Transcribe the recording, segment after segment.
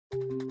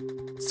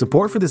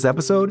Support for this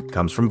episode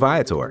comes from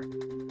Viator.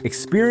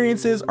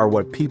 Experiences are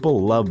what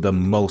people love the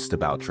most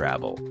about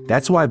travel.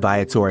 That's why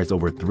Viator has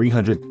over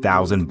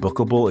 300,000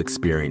 bookable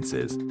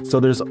experiences,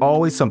 so there's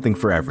always something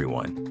for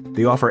everyone.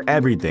 They offer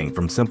everything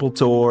from simple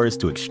tours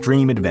to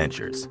extreme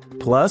adventures.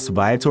 Plus,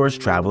 Viator's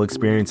travel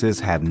experiences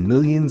have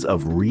millions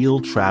of real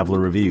traveler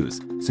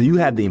reviews, so you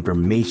have the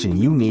information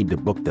you need to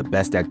book the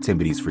best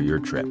activities for your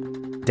trip.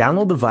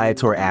 Download the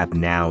Viator app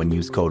now and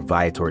use code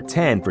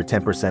Viator10 for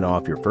 10%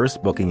 off your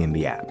first booking in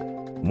the app.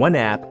 One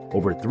app,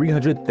 over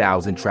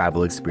 300,000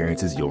 travel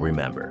experiences you'll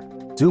remember.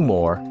 Do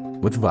more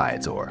with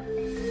Viator.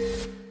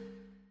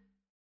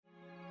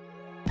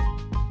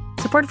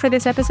 Support for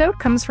this episode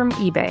comes from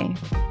eBay.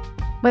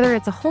 Whether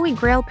it's a holy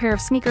grail pair of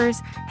sneakers,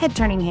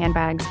 head-turning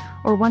handbags,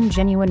 or one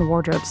genuine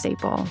wardrobe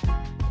staple,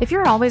 if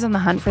you're always on the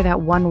hunt for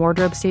that one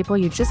wardrobe staple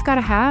you just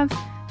gotta have,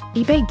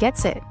 eBay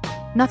gets it.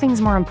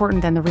 Nothing's more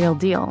important than the real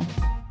deal.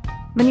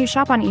 When you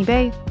shop on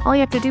eBay, all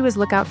you have to do is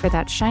look out for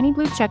that shiny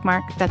blue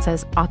checkmark that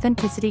says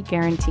Authenticity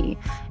Guarantee,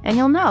 and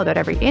you'll know that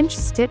every inch,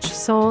 stitch,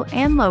 sole,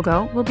 and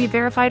logo will be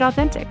verified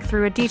authentic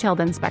through a detailed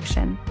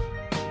inspection.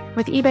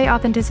 With eBay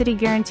Authenticity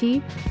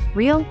Guarantee,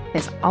 real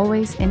is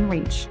always in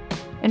reach.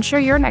 Ensure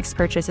your next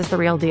purchase is the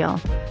real deal.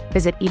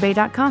 Visit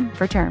ebay.com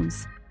for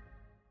terms.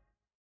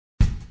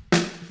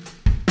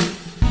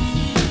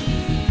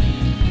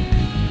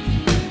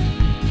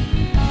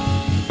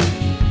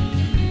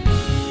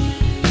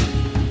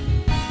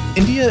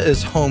 India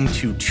is home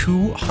to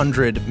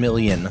 200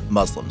 million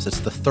Muslims. It's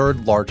the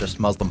third largest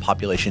Muslim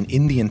population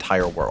in the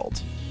entire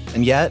world.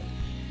 And yet,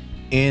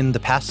 in the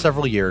past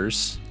several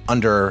years,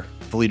 under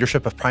the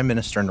leadership of Prime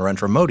Minister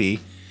Narendra Modi,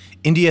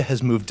 India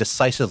has moved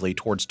decisively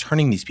towards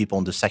turning these people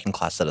into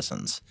second-class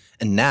citizens.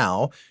 And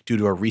now, due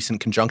to a recent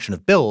conjunction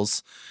of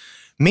bills,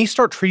 may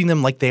start treating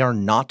them like they are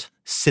not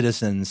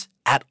citizens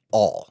at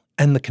all,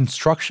 and the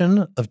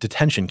construction of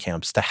detention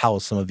camps to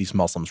house some of these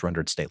Muslims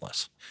rendered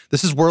stateless.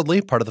 This is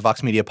Wordly, part of the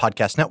Vox Media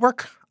Podcast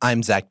Network.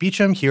 I'm Zach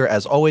Beecham, here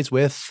as always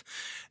with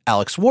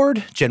Alex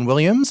Ward. Jen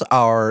Williams,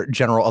 our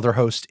general other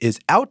host, is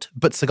out,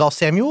 but Sigal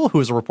Samuel, who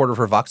is a reporter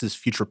for Vox's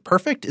Future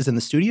Perfect, is in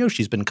the studio.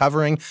 She's been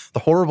covering the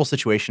horrible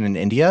situation in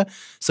India.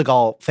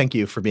 Sigal, thank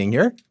you for being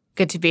here.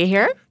 Good to be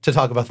here. To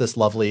talk about this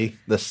lovely,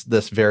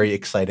 this very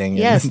exciting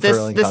and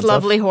thrilling this concept.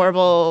 lovely,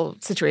 horrible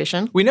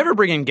situation. We never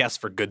bring in guests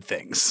for good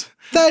things.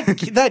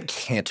 That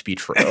can't be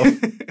true.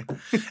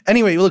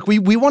 Anyway, look, we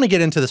want to get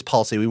into this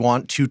policy. We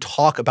want to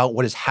talk about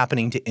what is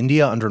happening to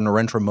India under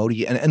Narendra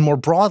Modi and more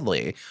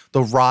broadly,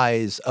 the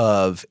rise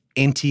of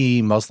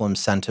anti-Muslim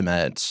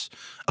sentiment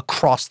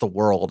across the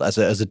world as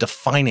a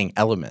defining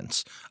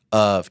element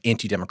of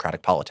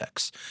anti-democratic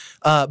politics.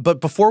 But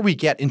before we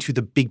get into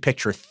the big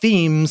picture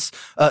themes,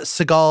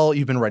 Sigal,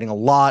 you've been writing a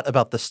lot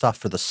about this stuff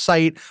for the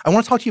site. I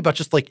want to talk to you about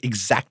just like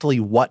exactly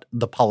what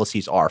the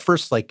policies are.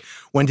 First, like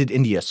when did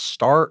India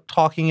start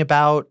talking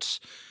about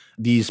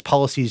these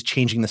policies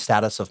changing the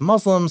status of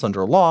Muslims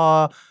under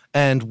law,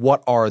 and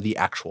what are the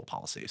actual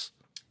policies?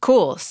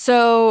 Cool.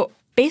 So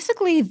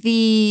basically,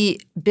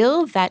 the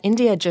bill that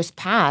India just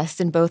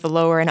passed in both the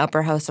lower and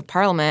upper house of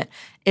parliament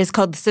is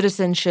called the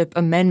Citizenship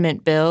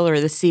Amendment Bill,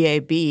 or the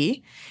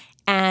CAB.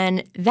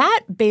 And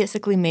that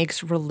basically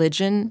makes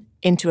religion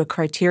into a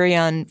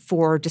criterion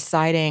for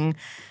deciding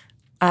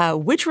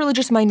which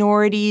religious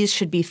minorities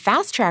should be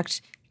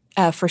fast-tracked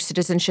for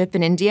citizenship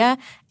in India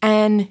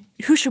and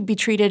who should be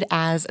treated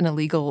as an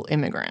illegal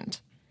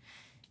immigrant.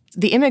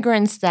 The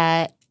immigrants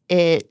that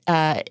it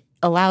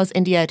allows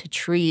India to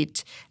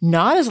treat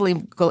not as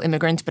illegal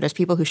immigrants, but as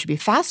people who should be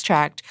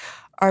fast-tracked,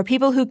 are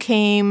people who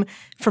came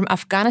from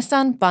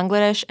Afghanistan,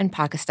 Bangladesh, and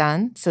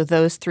Pakistan, so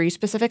those three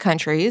specific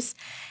countries.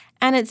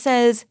 And it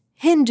says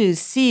Hindus,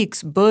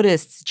 Sikhs,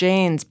 Buddhists,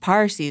 Jains,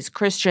 Parsis,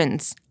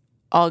 Christians,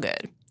 all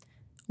good.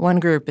 One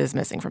group is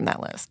missing from that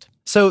list.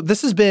 So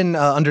this has been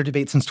under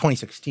debate since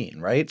 2016,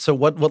 right? So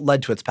what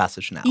led to its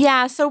passage now?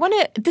 Yeah, so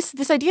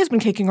this idea has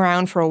been kicking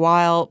around for a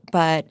while,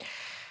 but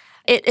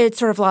It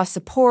sort of lost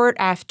support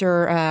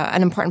after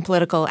an important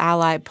political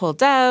ally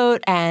pulled out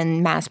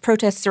and mass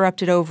protests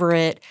erupted over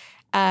it.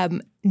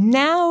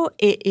 Now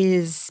it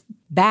is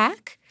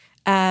back,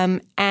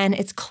 and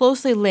it's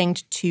closely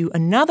linked to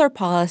another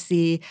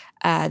policy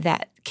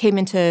that came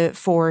into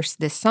force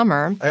this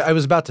summer. I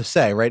was about to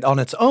say, right, on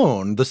its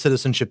own, the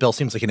citizenship bill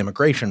seems like an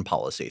immigration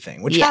policy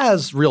thing, which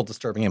has real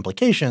disturbing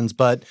implications,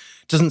 but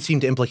doesn't seem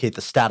to implicate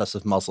the status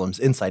of Muslims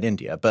inside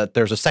India. But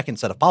there's a second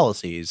set of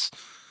policies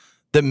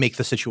that make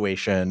the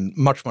situation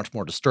much, much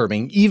more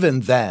disturbing, even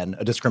than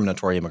a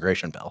discriminatory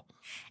immigration bill.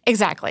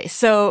 Exactly.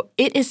 So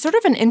it is sort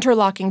of an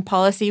interlocking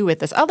policy with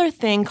this other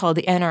thing called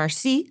the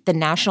NRC, the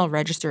National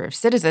Register of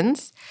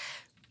Citizens,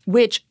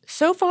 which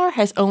so far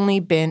has only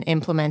been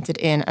implemented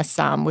in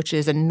Assam, which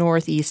is a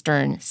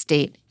northeastern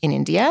state in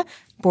India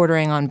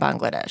bordering on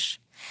Bangladesh.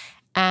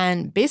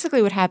 And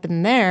basically what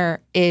happened there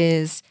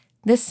is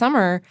this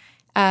summer,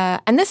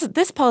 and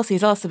this policy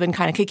has also been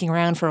kind of kicking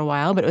around for a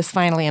while, but it was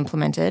finally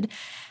implemented.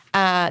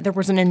 There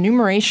was an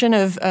enumeration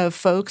of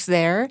folks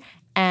there,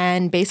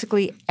 and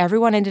basically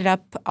everyone ended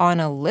up on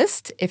a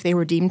list if they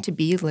were deemed to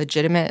be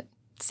legitimate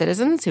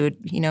citizens who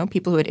had,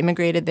 people who had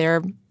immigrated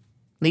there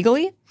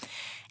legally.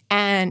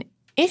 And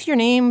if your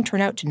name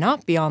turned out to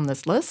not be on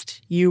this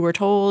list, you were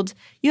told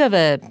you have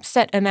a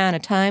set amount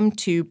of time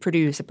to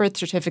produce a birth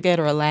certificate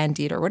or a land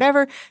deed or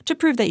whatever to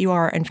prove that you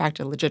are, in fact,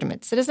 a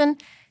legitimate citizen.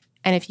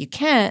 And if you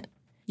can't,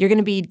 you're going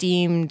to be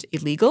deemed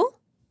illegal,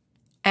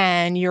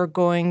 and you're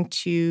going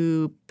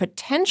to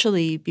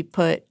potentially be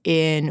put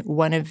in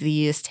one of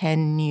these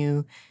 10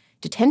 new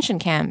detention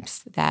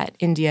camps that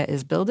India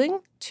is building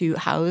to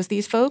house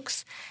these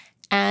folks.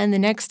 And the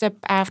next step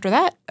after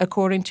that,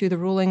 according to the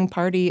ruling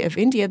party of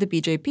India, the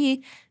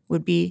BJP,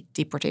 would be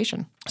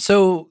deportation.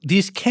 So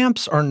these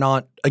camps are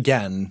not,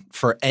 again,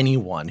 for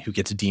anyone who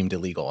gets deemed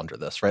illegal under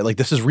this, right? Like,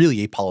 this is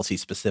really a policy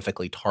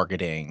specifically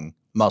targeting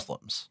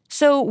Muslims.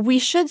 So we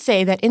should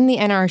say that in the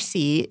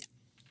NRC,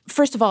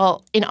 first of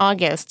all, in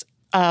August,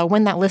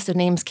 when that list of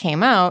names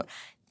came out,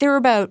 there were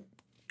about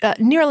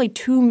nearly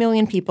 2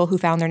 million people who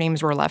found their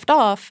names were left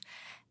off.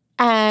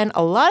 And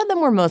a lot of them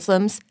were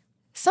Muslims.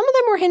 Some of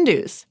them were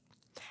Hindus.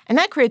 And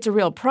that creates a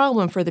real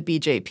problem for the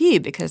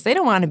BJP because they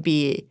don't want to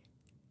be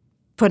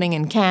putting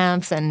in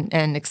camps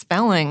and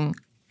expelling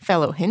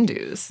fellow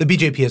Hindus. The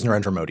BJP is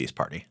Narendra Modi's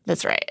party.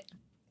 That's right.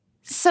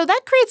 So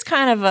that creates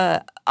kind of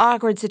a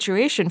awkward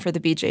situation for the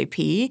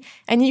BJP.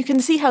 And you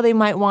can see how they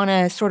might want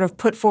to sort of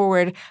put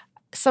forward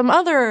some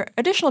other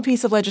additional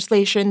piece of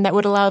legislation that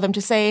would allow them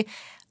to say,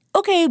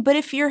 okay, but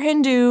if you're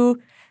Hindu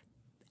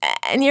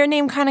and your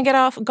name kind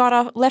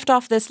of left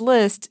off this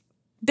list,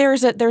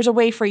 there's a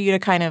way for you to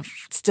kind of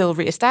still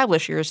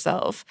reestablish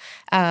yourself.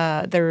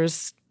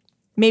 There's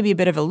maybe a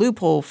bit of a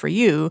loophole for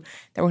you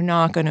that we're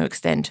not going to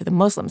extend to the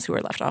Muslims who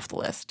are left off the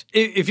list.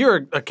 If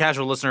you're a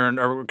casual listener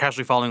or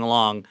casually following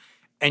along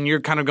and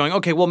you're kind of going,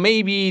 okay, well,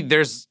 maybe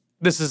this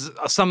is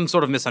some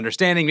sort of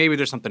misunderstanding. Maybe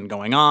there's something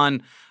going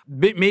on.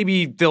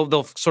 Maybe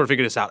they'll sort of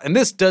figure this out. And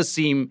this does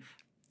seem,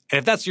 and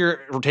if that's your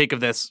take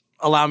of this,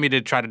 allow me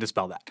to try to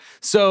dispel that.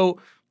 So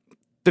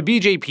the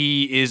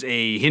BJP is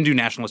a Hindu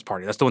nationalist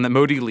party. That's the one that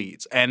Modi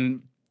leads.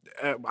 And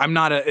I'm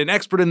not an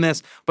expert in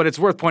this, but it's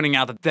worth pointing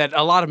out that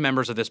a lot of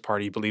members of this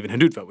party believe in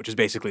Hindutva, which is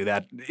basically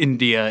that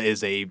India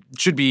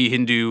should be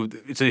Hindu.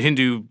 It's a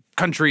Hindu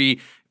country.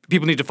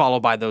 People need to follow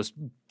by those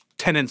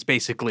tenets,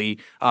 basically.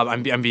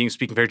 I'm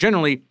speaking very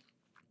generally.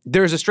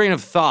 There's a strain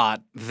of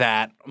thought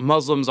that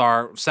Muslims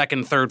are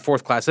second, third,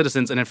 fourth class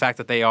citizens, and in fact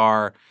that they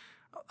are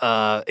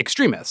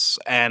extremists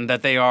and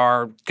that they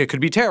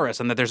could be terrorists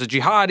and that there's a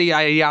jihadi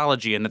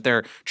ideology and that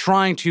they're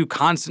trying to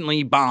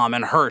constantly bomb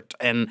and hurt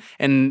and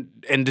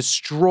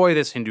destroy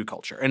this Hindu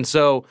culture. And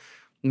so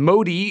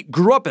Modi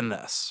grew up in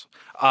this,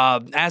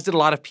 as did a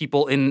lot of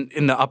people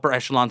in the upper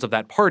echelons of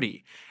that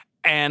party.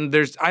 And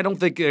I don't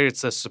think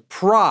it's a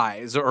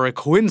surprise or a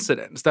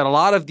coincidence that a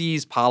lot of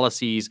these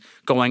policies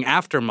going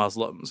after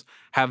Muslims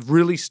have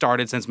really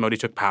started since Modi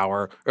took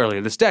power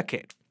earlier this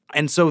decade.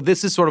 And so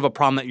this is sort of a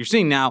problem that you're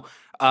seeing now.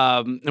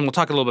 And we'll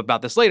talk a little bit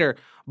about this later,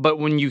 but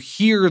when you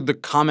hear the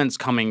comments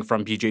coming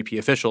from BJP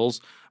officials,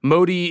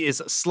 Modi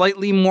is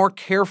slightly more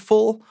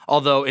careful,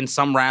 although in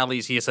some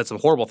rallies he has said some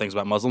horrible things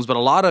about Muslims, but a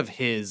lot of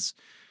his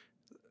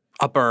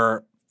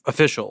upper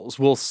officials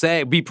will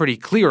be pretty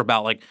clear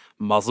about, like,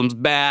 Muslims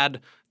bad,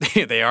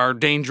 they are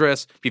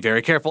dangerous, be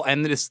very careful,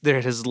 and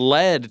that has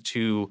led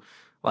to,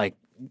 like,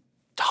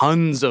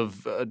 tons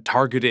of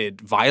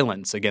targeted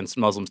violence against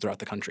Muslims throughout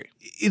the country.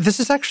 This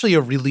is actually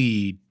a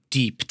really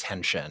deep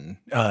tension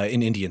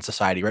in Indian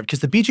society, right? Because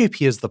the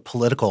BJP is the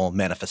political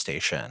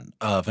manifestation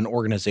of an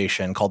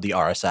organization called the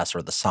RSS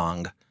or the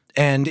Sangh.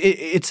 And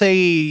it's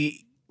a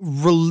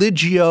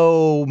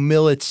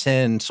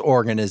religio-militant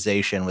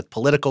organization with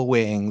political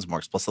wings, more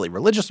explicitly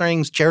religious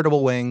wings,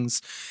 charitable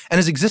wings, and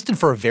has existed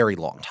for a very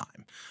long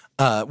time.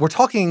 We're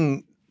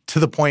talking to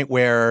the point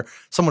where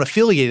someone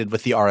affiliated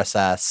with the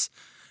RSS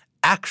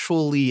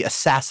actually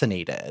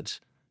assassinated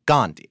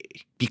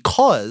Gandhi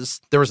because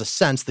there was a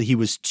sense that he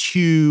was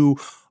too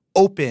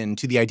open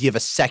to the idea of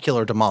a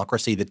secular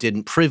democracy that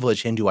didn't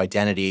privilege Hindu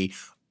identity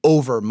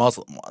over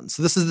Muslim ones.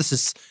 So this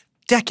is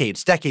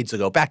decades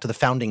ago, back to the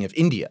founding of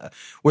India,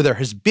 where there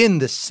has been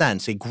this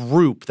sense, a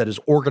group that is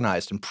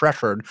organized and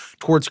pressured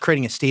towards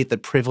creating a state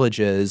that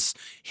privileges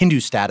Hindu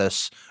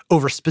status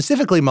over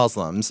specifically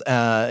Muslims.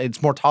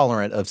 It's more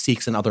tolerant of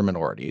Sikhs and other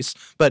minorities,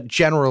 but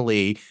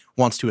generally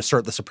wants to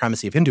assert the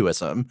supremacy of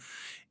Hinduism.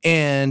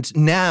 And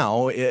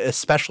now,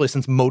 especially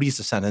since Modi's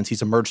ascendance,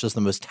 he's emerged as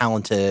the most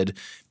talented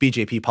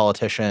BJP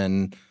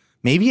politician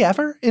maybe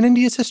ever in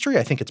India's history.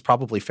 I think it's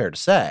probably fair to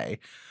say.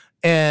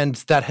 And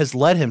that has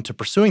led him to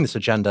pursuing this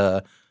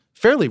agenda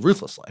fairly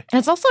ruthlessly. And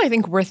it's also, I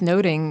think, worth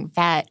noting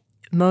that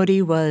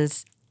Modi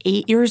was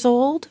 8 years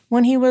old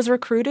when he was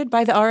recruited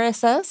by the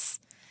RSS.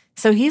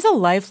 So he's a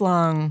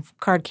lifelong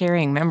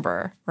card-carrying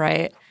member,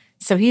 right?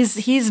 So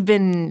he's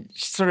been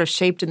sort of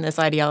shaped in this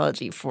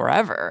ideology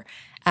forever.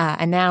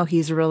 And now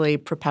he's really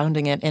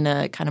propounding it in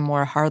a kind of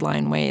more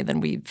hardline way than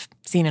we've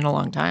seen in a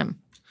long time.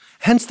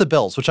 Hence the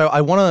bills, which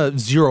I want to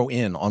zero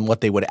in on what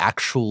they would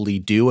actually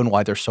do and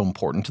why they're so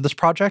important to this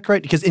project,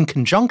 right? Because in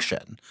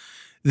conjunction,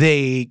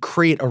 they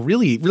create a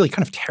really, really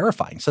kind of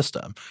terrifying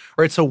system,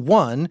 right? So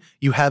one,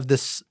 you have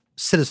this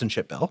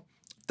citizenship bill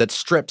that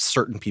strips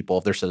certain people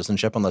of their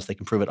citizenship unless they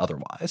can prove it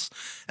otherwise.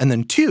 And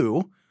then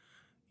two,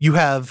 you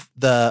have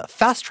the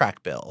fast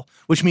track bill,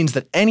 which means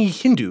that any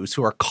Hindus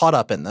who are caught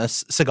up in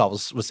this,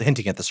 Sigal was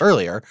hinting at this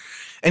earlier,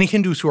 any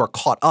Hindus who are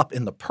caught up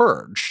in the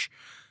purge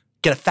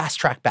get a fast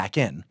track back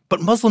in,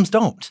 but Muslims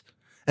don't.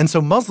 And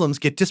so Muslims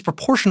get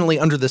disproportionately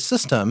under this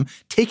system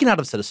taken out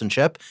of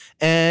citizenship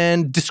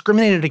and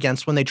discriminated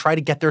against when they try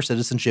to get their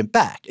citizenship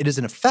back. It is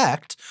in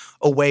effect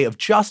a way of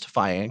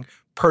justifying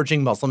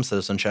purging Muslim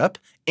citizenship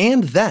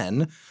and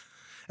then,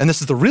 and this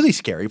is the really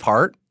scary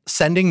part,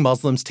 sending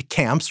Muslims to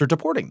camps or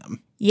deporting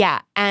them.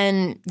 Yeah,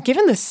 and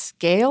given the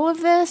scale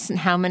of this and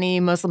how many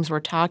Muslims we're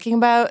talking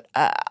about,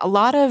 a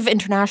lot of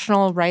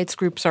international rights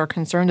groups are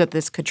concerned that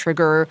this could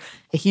trigger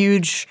a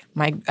huge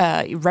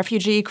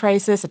refugee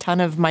crisis, a ton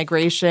of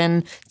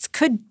migration. This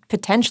could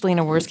potentially, in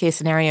a worst-case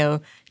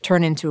scenario,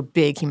 turn into a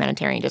big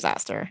humanitarian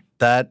disaster.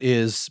 That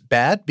is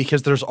bad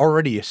because there's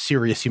already a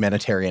serious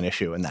humanitarian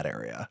issue in that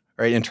area,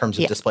 right, in terms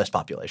of displaced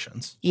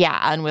populations. Yeah,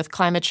 and with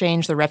climate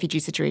change, the refugee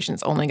situation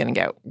is only going to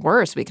get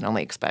worse, we can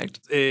only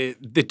expect.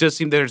 It does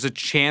seem there's a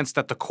chance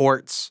that the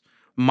courts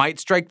might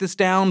strike this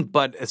down,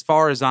 but as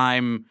far as I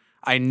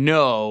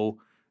know,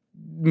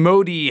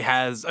 Modi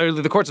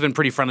the courts have been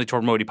pretty friendly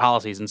toward Modi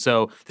policies, and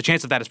so the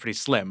chance of that is pretty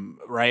slim,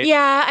 right?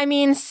 Yeah, I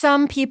mean,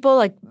 some people,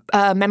 like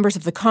members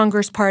of the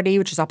Congress Party,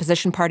 which is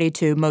opposition party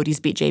to Modi's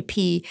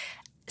BJP,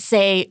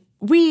 say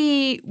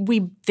we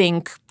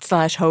think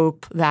 /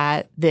 hope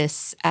that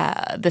this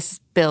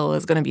bill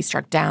is going to be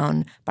struck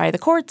down by the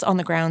courts on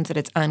the grounds that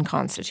it's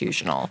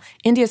unconstitutional.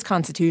 India's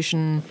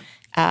constitution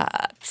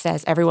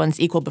says everyone's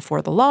equal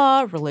before the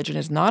law. Religion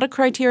is not a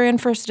criterion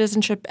for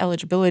citizenship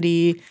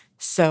eligibility.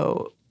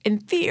 So in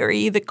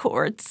theory, the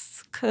courts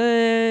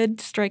could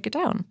strike it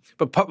down.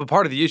 But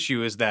part of the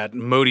issue is that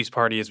Modi's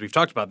party, as we've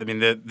talked about, I mean,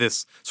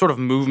 this sort of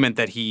movement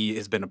that he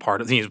has been a part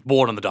of, he's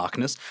born on the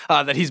darkness,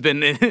 that he's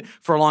been in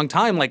for a long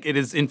time, like it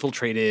is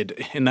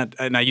infiltrated in that,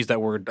 and I use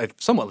that word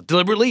somewhat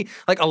deliberately,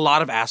 like a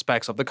lot of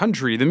aspects of the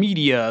country, the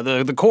media,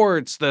 the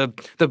courts, the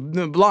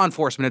law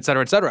enforcement, et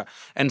cetera, et cetera.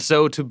 And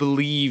so to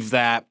believe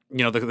that,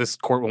 you know, this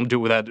court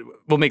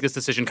will make this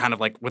decision kind of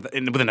like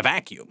within a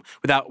vacuum,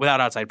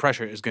 without outside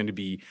pressure is going to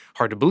be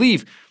hard to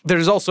believe.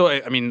 There's also,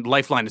 I mean,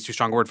 lifeline is too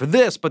strong a word for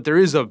this, but there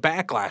is a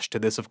backlash to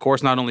this, of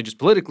course, not only just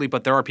politically,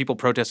 but there are people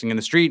protesting in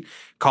the street,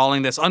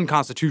 calling this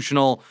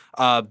unconstitutional,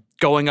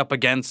 going up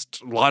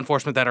against law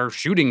enforcement that are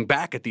shooting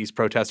back at these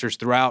protesters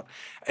throughout.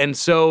 And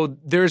so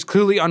there's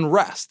clearly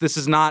unrest.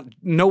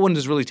 No one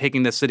is really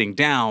taking this sitting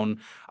down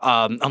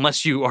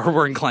unless you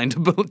were inclined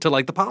to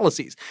like the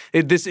policies.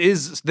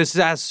 This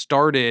has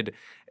started.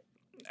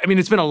 I mean,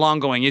 it's been a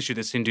long-going issue,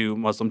 this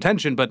Hindu-Muslim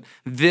tension, but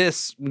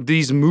these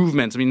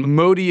movements, I mean,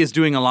 Modi is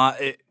doing a lot,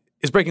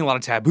 is breaking a lot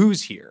of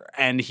taboos here,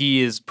 and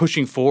he is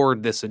pushing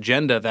forward this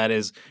agenda that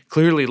is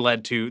clearly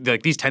led to,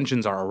 like, these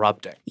tensions are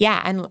erupting.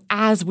 Yeah, and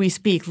as we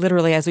speak,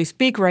 literally as we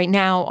speak right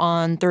now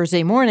on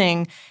Thursday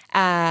morning,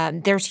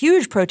 there's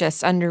huge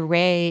protests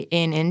underway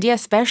in India,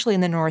 especially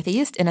in the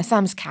northeast. In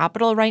Assam's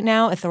capital right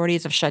now,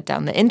 authorities have shut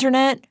down the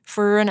internet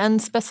for an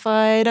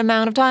unspecified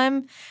amount of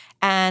time.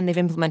 And they've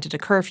implemented a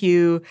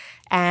curfew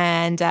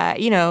and,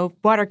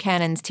 water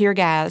cannons, tear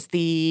gas.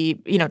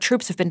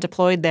 Troops have been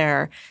deployed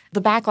there.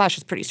 The backlash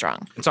is pretty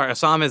strong. I'm sorry,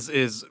 Assam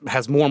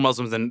has more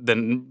Muslims than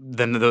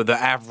the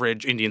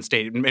average Indian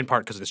state, in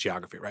part because of its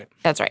geography, right?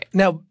 That's right.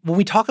 Now, when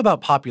we talk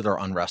about popular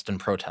unrest and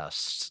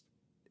protests,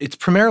 it's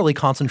primarily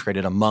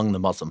concentrated among the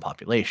Muslim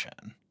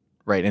population.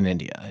 Right, in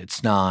India.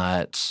 It's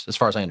not, as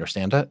far as I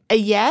understand it.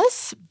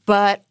 Yes,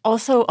 but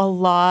also a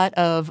lot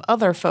of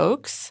other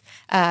folks,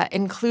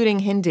 including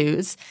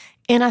Hindus.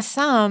 In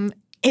Assam,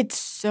 it's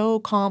so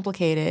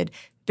complicated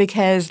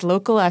because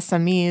local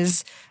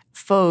Assamese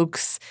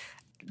folks,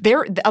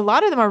 a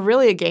lot of them are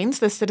really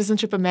against the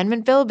Citizenship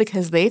Amendment Bill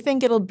because they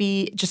think it'll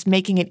be just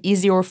making it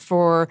easier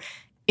for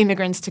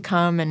immigrants to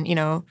come and,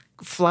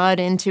 flood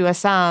into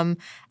Assam.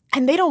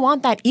 And they don't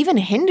want that. Even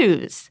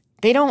Hindus.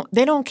 They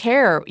don't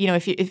care,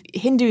 if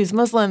Hindus,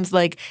 Muslims,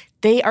 like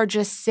they are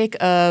just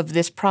sick of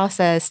this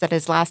process that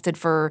has lasted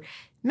for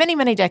many,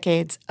 many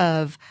decades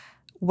of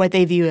what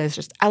they view as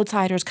just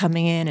outsiders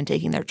coming in and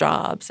taking their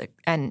jobs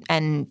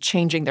and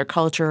changing their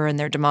culture and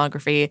their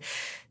demography.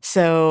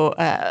 So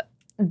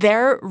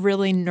they're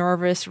really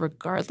nervous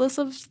regardless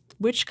of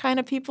which kind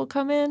of people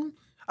come in.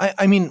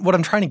 I mean, what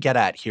I'm trying to get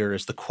at here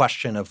is the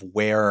question of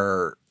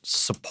where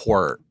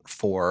support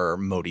for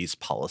Modi's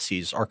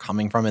policies are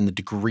coming from and the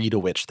degree to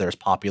which there's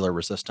popular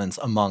resistance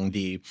among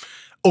the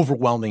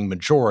overwhelming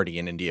majority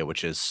in India,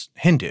 which is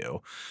Hindu.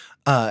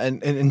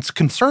 And it's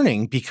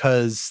concerning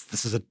because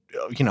this is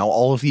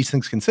all of these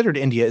things considered,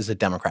 India is a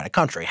democratic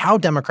country. How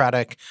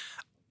democratic?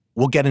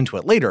 We'll get into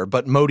it later,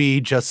 but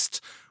Modi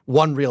just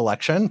won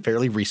re-election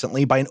fairly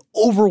recently by an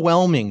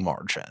overwhelming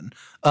margin,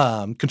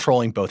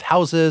 controlling both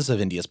houses of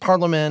India's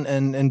parliament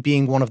and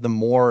being one of the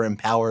more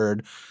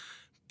empowered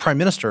prime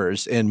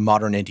ministers in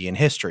modern Indian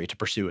history to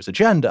pursue his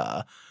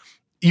agenda.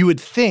 you would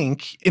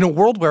think in a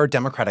world where a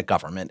democratic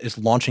government is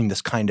launching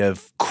this kind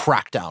of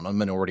crackdown on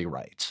minority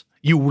rights,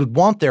 you would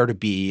want there to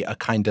be a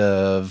kind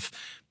of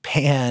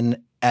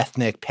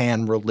pan-ethnic,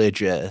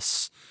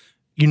 pan-religious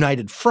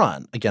united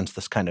front against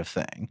this kind of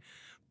thing.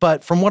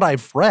 But from what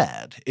I've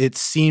read, it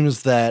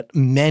seems that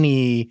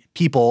many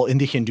people in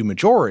the Hindu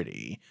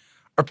majority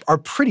are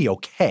pretty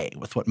okay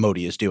with what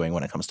Modi is doing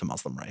when it comes to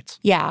Muslim rights.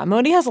 Yeah,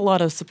 Modi has a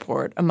lot of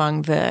support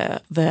among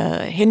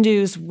the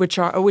Hindus,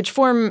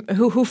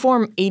 who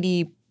form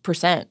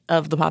 80%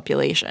 of the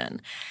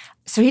population.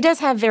 So he does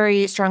have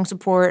very strong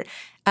support,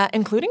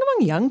 including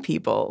among young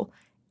people.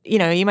 You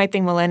know, you might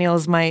think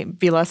millennials might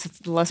be less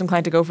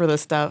inclined to go for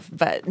this stuff,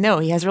 but no,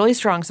 he has really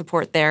strong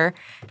support there.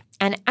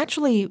 And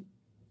actually,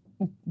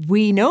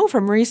 we know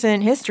from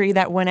recent history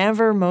that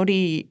whenever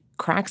Modi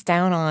cracks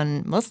down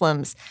on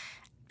Muslims,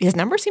 his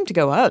numbers seem to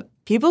go up.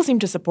 People seem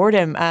to support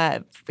him.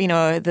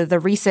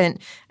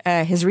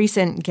 His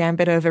recent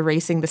gambit of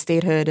erasing the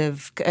statehood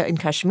in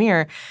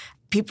Kashmir,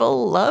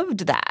 people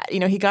loved that. You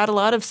know, he got a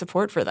lot of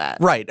support for that.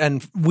 Right.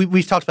 And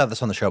we've talked about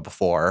this on the show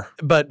before.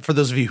 But for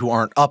those of you who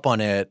aren't up on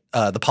it,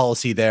 the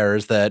policy there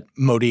is that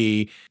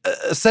Modi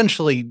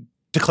essentially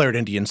declared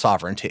Indian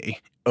sovereignty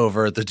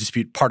over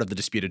the part of the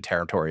disputed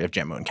territory of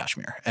Jammu and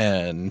Kashmir,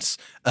 and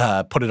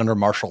put it under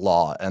martial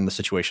law. And the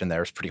situation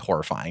there is pretty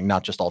horrifying.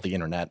 Not just all the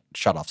internet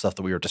shut-off stuff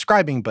that we were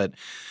describing, but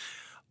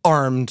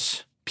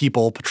armed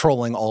people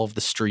patrolling all of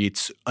the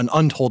streets, an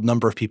untold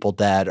number of people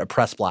dead, a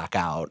press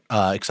blackout,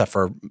 except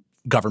for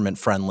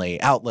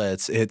government-friendly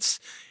outlets. It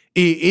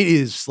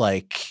is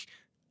like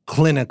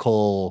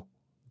clinical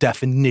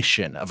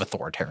definition of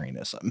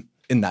authoritarianism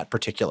in that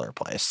particular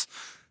place.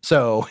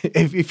 So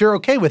if you're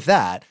okay with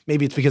that,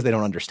 maybe it's because they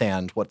don't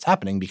understand what's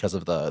happening because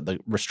of the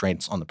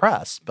restraints on the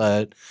press.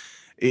 But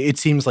it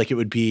seems like it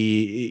would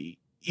be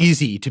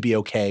easy to be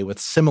okay with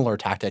similar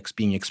tactics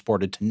being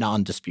exported to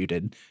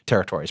non-disputed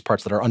territories,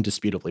 parts that are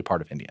undisputably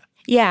part of India.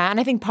 Yeah, and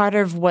I think part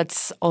of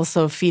what's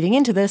also feeding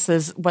into this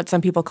is what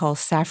some people call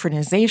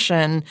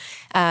saffronization.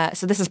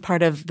 So this is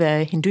part of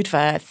the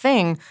Hindutva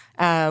thing,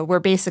 where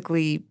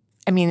basically,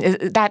 I mean,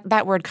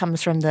 that word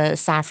comes from the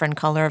saffron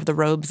color of the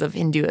robes of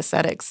Hindu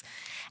ascetics.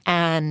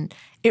 And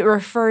it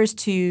refers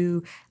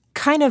to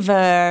kind of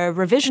a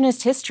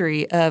revisionist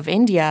history of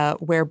India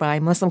whereby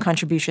Muslim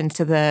contributions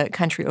to the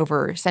country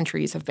over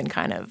centuries have been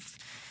kind of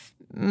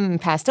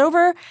passed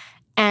over,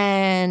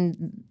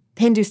 and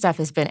Hindu stuff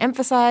has been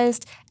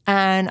emphasized.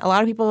 And a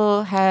lot of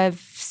people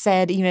have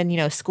said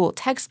even, school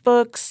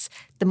textbooks,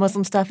 the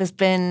Muslim stuff has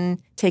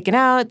been taken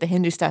out, the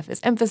Hindu stuff is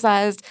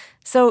emphasized.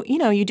 So,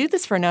 you do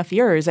this for enough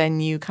years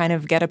and you kind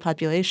of get a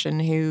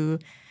population who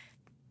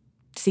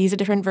sees a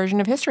different version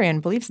of history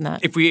and believes in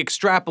that. If we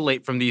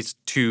extrapolate from these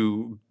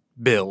two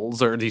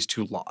bills or these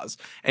two laws,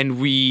 and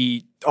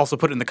we also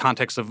put it in the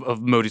context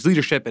of Modi's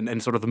leadership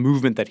and sort of the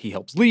movement that he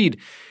helps lead,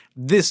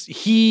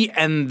 he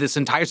and this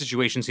entire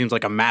situation seems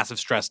like a massive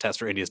stress test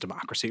for India's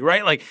democracy,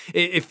 right? Like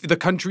if the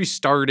country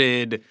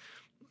started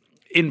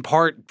in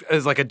part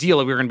as like a deal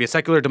that we were going to be a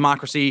secular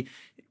democracy,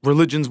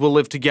 religions will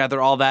live together,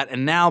 all that,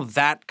 and now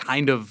that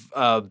kind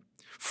of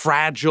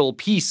fragile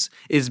piece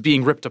is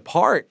being ripped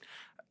apart.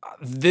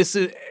 This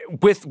is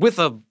with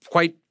a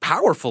quite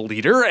powerful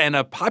leader and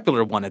a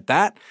popular one at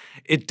that.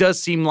 It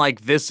does seem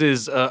like this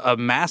is a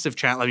massive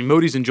challenge. I mean,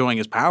 Modi's enjoying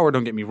his power,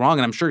 don't get me wrong,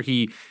 and I'm sure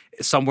he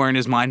somewhere in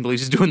his mind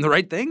believes he's doing the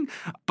right thing.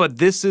 But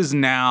this is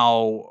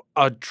now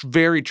a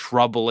very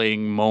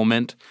troubling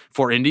moment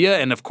for India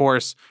and, of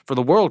course, for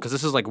the world, because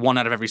this is like 1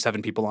 out of every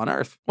 7 people on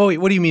Earth. Well, wait,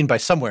 what do you mean by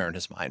somewhere in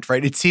his mind,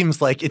 right? It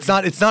seems like it's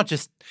not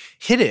just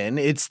hidden.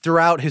 It's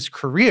throughout his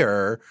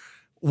career.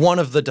 One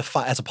of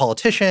the as a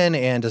politician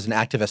and as an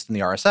activist in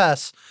the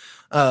RSS,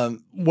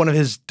 one of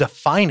his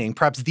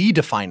perhaps the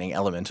defining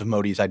element of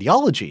Modi's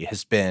ideology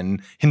has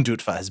been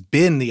Hindutva, has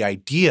been the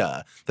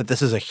idea that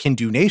this is a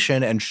Hindu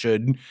nation and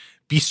should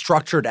be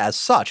structured as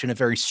such in a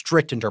very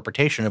strict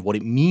interpretation of what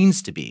it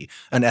means to be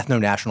an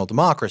ethno-national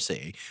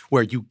democracy,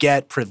 where you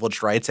get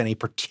privileged rights and a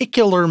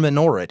particular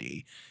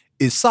minority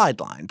is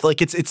sidelined. Like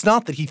it's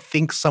not that he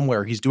thinks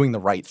somewhere he's doing the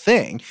right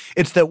thing.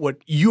 It's that what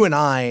you and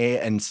I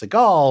and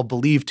Segal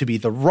believe to be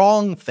the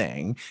wrong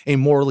thing, a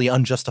morally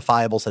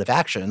unjustifiable set of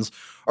actions,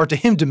 are to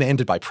him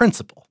demanded by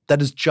principle.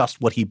 That is just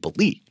what he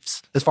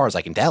believes, as far as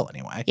I can tell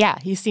anyway. Yeah,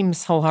 he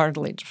seems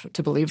wholeheartedly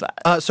to believe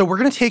that. So we're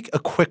going to take a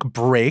quick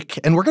break,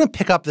 and we're going to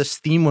pick up this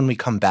theme when we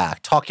come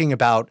back, talking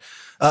about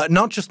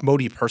not just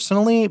Modi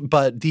personally,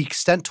 but the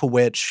extent to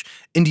which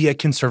India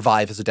can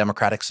survive as a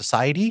democratic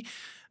society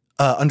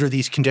under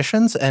these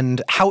conditions,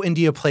 and how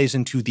India plays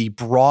into the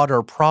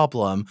broader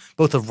problem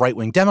both of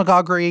right-wing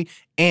demagoguery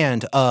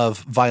and of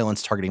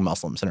violence targeting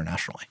Muslims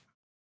internationally.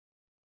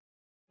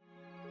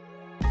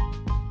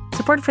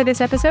 Support for this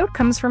episode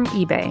comes from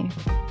eBay.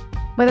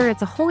 Whether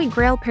it's a holy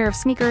grail pair of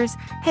sneakers,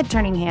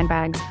 head-turning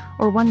handbags,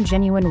 or one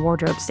genuine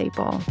wardrobe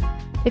staple,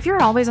 if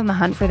you're always on the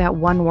hunt for that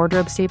one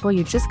wardrobe staple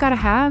you just gotta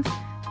have,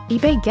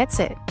 eBay gets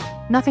it.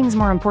 Nothing's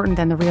more important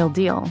than the real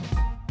deal.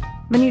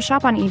 When you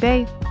shop on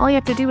eBay, all you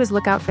have to do is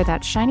look out for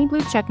that shiny blue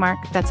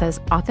checkmark that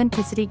says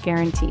Authenticity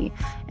Guarantee,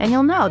 and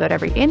you'll know that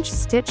every inch,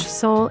 stitch,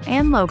 sole,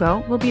 and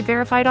logo will be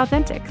verified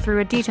authentic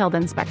through a detailed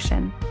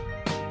inspection.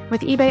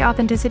 With eBay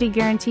Authenticity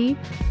Guarantee,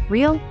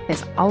 real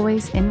is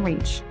always in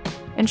reach.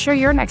 Ensure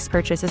your next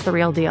purchase is the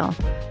real deal.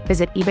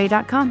 Visit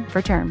eBay.com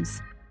for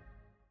terms.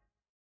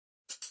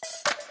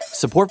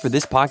 Support for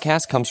this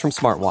podcast comes from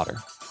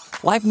Smartwater.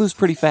 Life moves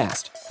pretty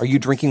fast. Are you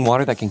drinking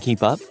water that can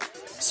keep up?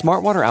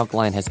 Smartwater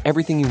Alkaline has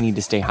everything you need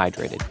to stay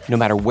hydrated, no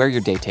matter where your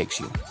day takes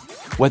you.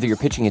 Whether you're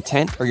pitching a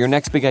tent or your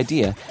next big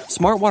idea,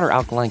 Smartwater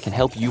Alkaline can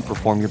help you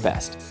perform your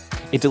best.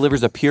 It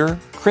delivers a pure,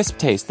 crisp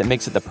taste that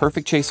makes it the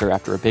perfect chaser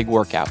after a big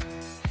workout.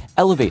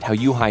 Elevate how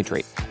you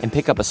hydrate and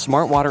pick up a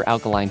Smartwater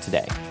Alkaline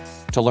today.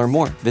 To learn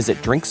more, visit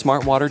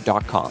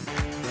drinksmartwater.com.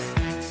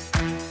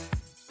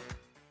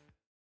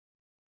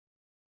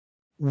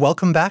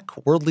 Welcome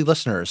back, worldly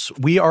listeners.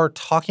 We are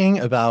talking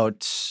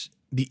about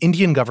the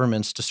Indian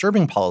government's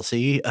disturbing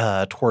policy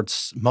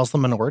towards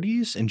Muslim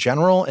minorities in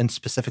general, and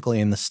specifically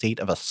in the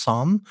state of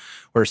Assam,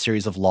 where a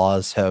series of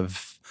laws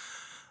have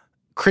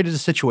created a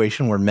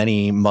situation where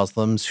many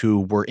Muslims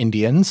who were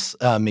Indians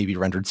may be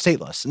rendered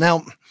stateless.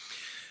 Now,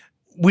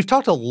 we've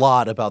talked a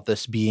lot about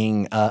this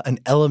being an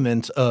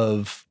element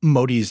of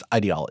Modi's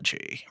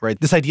ideology, right?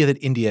 This idea that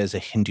India is a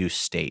Hindu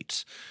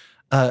state.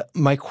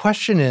 My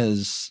question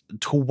is,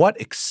 to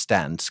what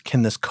extent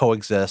can this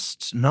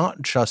coexist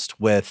not just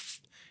with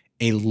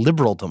a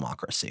liberal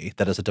democracy,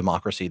 that is a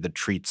democracy that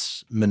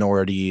treats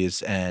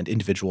minorities and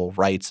individual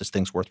rights as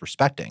things worth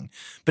respecting,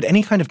 but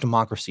any kind of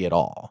democracy at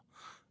all,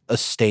 a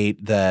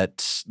state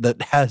that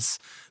has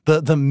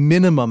the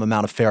minimum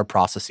amount of fair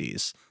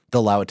processes that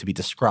allow it to be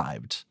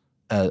described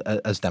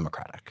as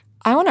democratic?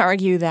 I want to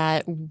argue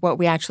that what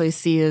we actually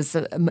see is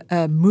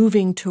a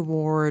moving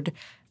toward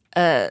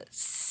a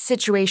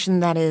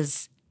situation that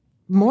is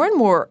more and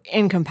more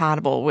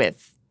incompatible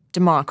with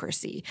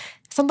democracy.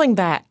 Something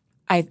that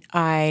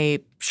I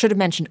should have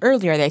mentioned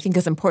earlier that I think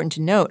is important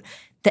to note.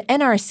 The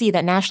NRC,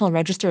 that National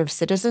Register of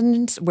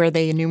Citizens, where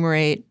they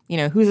enumerate,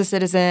 who's a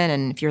citizen,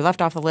 and if you're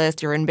left off the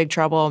list, you're in big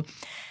trouble.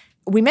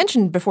 We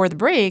mentioned before the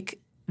break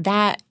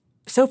that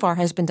so far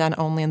has been done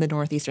only in the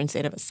northeastern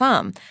state of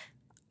Assam.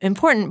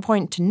 Important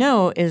point to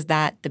note is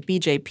that the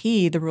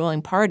BJP, the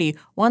ruling party,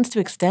 wants to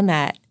extend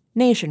that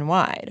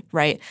nationwide,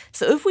 right?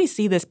 So if we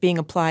see this being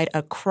applied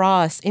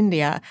across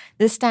India,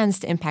 this stands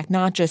to impact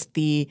not just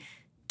the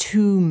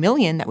 2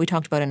 million that we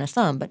talked about in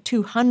Assam, but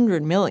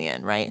 200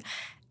 million, right?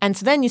 And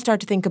so then you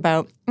start to think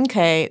about,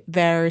 okay,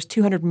 there's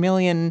 200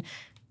 million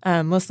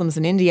Muslims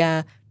in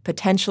India,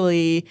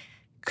 potentially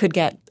could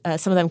get,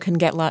 some of them can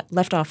get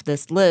left off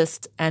this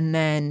list and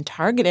then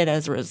targeted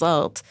as a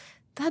result.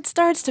 That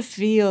starts to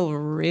feel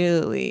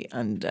really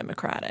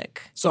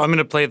undemocratic. So I'm going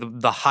to play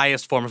the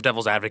highest form of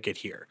devil's advocate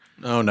here.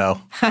 Oh,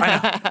 no.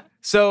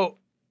 So,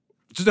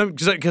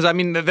 because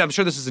I'm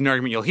sure this is an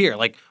argument you'll hear.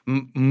 Like,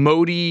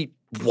 Modi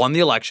won the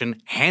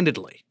election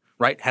handedly,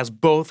 right? Has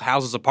both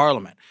houses of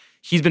parliament.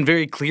 He's been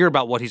very clear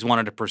about what he's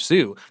wanted to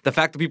pursue. The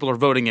fact that people are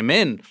voting him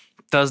in,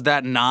 does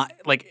that not,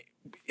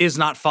 is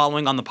not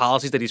following on the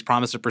policies that he's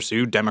promised to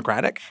pursue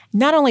democratic?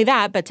 Not only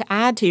that, but to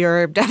add to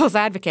your devil's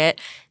advocate,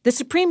 the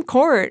Supreme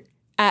Court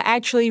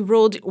actually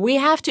ruled we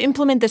have to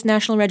implement this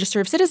National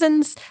Register of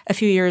Citizens a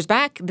few years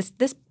back. This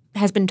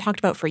has been talked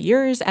about for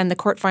years, and the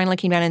court finally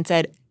came down and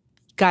said,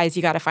 guys,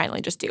 you got to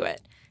finally just do it.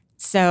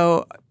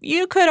 So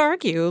you could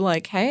argue,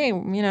 hey,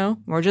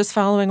 we're just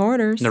following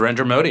orders.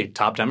 Narendra Modi,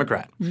 top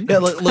Democrat. Yeah,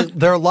 look,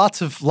 there are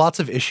lots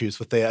of issues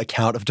with the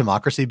account of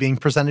democracy being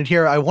presented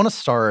here. I want to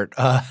start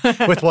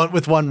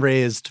with one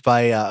raised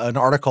by an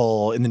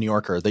article in The New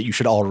Yorker that you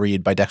should all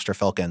read by Dexter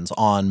Filkins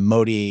on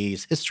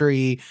Modi's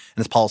history and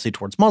his policy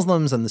towards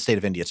Muslims and the state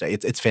of India today.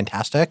 It's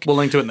fantastic. We'll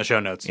link to it in the show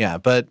notes. Yeah,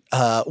 but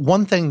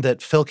one thing that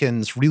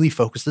Filkins really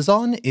focuses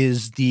on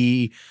is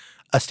a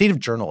state of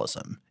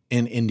journalism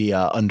in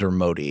India under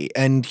Modi.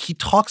 And he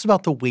talks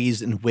about the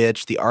ways in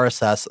which the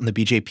RSS and the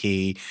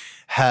BJP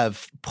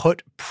have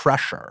put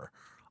pressure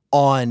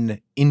on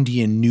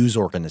Indian news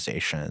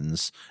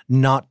organizations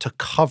not to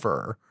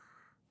cover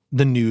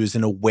the news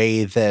in a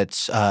way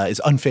that is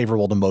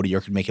unfavorable to Modi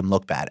or could make him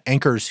look bad.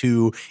 Anchors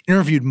who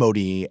interviewed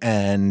Modi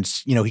and,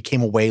 he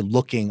came away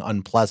looking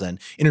unpleasant,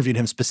 interviewed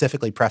him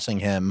specifically pressing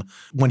him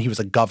when he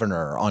was a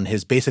governor on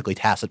his basically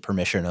tacit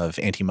permission of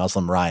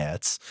anti-Muslim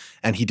riots,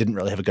 and he didn't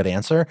really have a good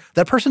answer.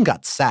 That person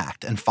got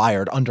sacked and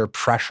fired under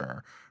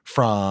pressure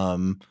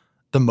from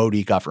the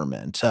Modi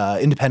government.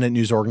 Independent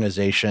news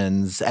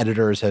organizations,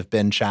 editors have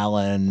been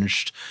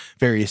challenged.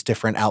 Various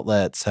different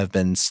outlets have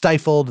been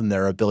stifled in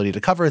their ability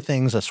to cover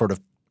things. A sort of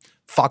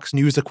Fox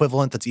News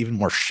equivalent that's even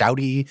more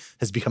shouty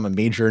has become a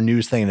major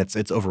news thing, and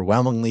it's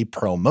overwhelmingly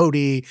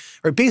pro-Modi.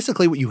 Or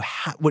basically,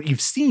 what you've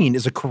seen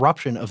is a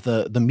corruption of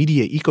the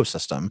media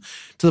ecosystem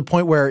to the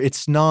point where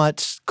it's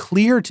not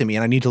clear to me,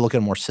 and I need to look at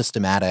a more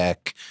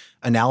systematic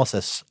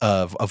analysis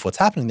of what's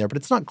happening there, but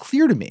it's not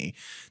clear to me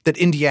that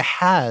India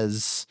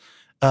has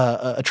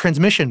a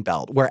transmission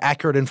belt where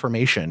accurate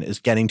information is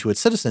getting to its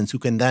citizens who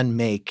can then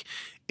make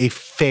a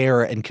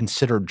fair and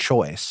considered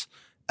choice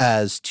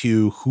as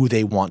to who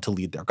they want to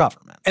lead their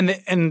government.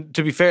 And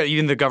to be fair,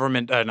 even the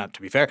government, not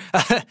to be fair,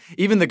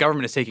 even the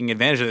government is taking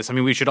advantage of this. I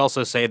mean, we should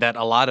also say that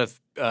a lot of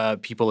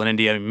people in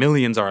India,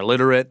 millions are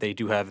illiterate. They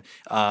do have,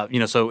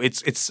 so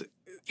it's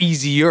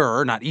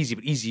easier, not easy,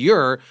 but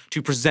easier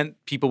to present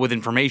people with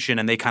information,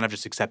 and they kind of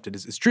just accept it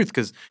as truth.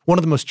 Because one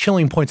of the most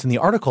chilling points in the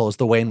article is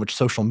the way in which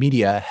social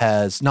media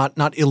has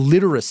not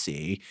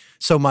illiteracy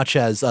so much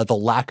as the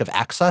lack of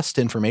access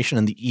to information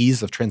and the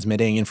ease of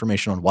transmitting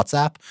information on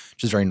WhatsApp,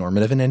 which is very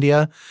normative in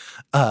India.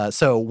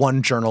 So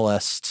one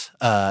journalist,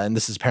 and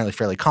this is apparently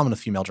fairly common with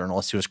female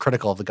journalists, who was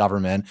critical of the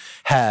government,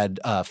 had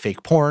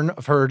fake porn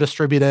of her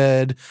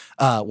distributed,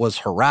 was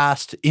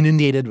harassed,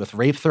 inundated with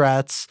rape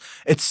threats.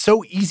 It's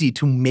so easy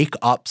to make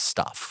up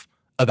stuff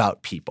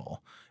about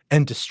people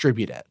and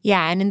distribute it.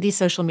 Yeah, and in these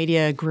social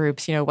media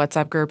groups,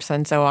 WhatsApp groups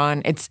and so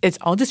on, it's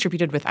all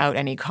distributed without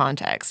any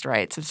context,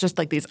 right? So it's just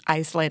like these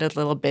isolated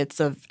little bits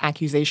of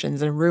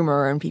accusations and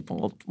rumor, and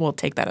people will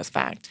take that as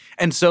fact.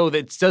 And so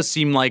it does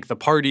seem like the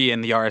party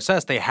and the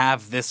RSS, they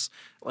have this,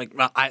 like,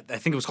 I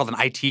think it was called an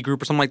IT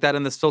group or something like that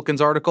in this Filkins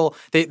article.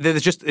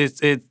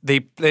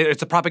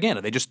 It's a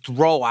propaganda. They just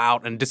throw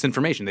out and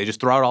disinformation. They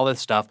just throw out all this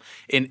stuff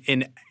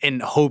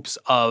in hopes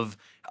of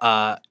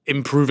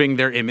improving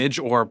their image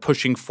or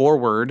pushing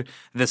forward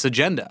this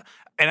agenda.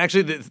 And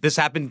actually, this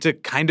happened to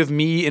kind of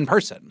me in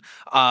person.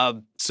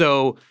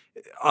 So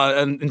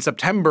in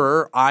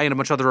September, I and a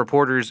bunch of other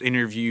reporters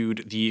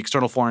interviewed the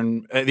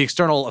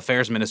external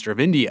affairs minister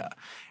of India.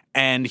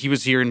 And he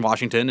was here in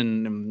Washington,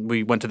 and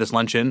we went to this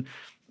luncheon.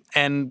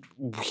 And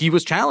he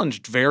was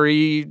challenged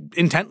very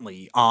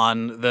intently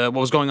on what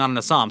was going on in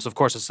Assam. So, of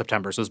course, it's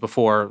September, so it was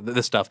before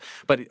this stuff.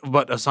 But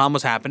Assam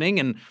was happening,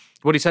 and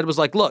what he said was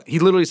like, look, he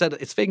literally said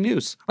it's fake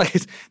news. Like,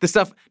 this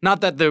stuff,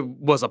 not that there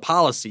was a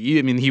policy.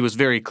 I mean, he was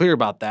very clear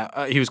about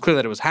that. He was clear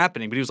that it was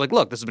happening, but he was like,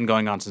 look, this has been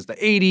going on since the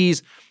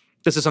 80s.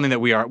 This is something that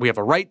we have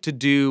a right to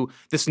do.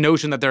 This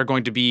notion that there are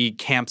going to be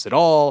camps at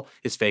all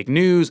is fake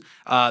news.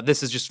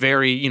 This is just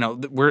very,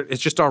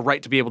 it's just our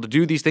right to be able to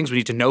do these things. We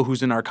need to know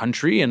who's in our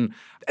country. And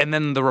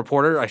then the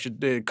reporter, I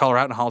should call her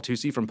out, Nahal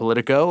Tusi from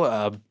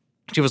Politico,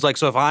 she was like,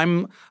 so if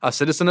I'm a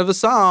citizen of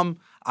Assam,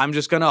 I'm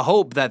just going to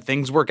hope that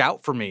things work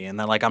out for me and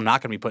that, like, I'm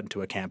not going to be put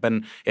into a camp.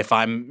 And if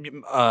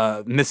I'm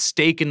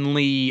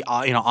mistakenly,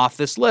 off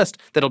this list,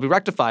 that'll be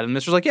rectified. And the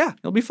minister's like, yeah,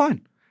 it'll be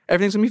fine.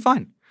 Everything's going to be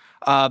fine.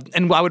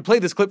 And I would play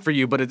this clip for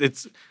you, but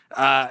it's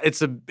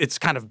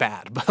kind of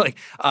bad.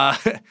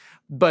 But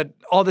but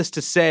all this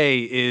to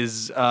say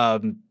is,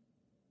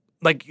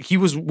 he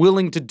was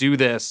willing to do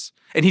this,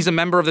 and he's a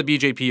member of the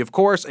BJP, of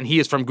course, and he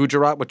is from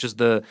Gujarat, which is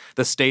the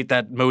state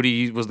that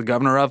Modi was the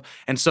governor of,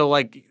 and so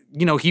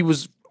he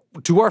was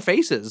to our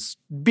faces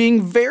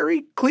being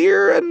very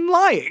clear and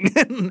lying,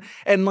 and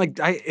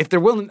if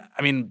they're willing,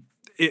 I mean.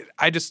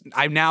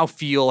 I now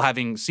feel,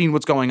 having seen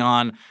what's going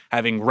on,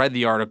 having read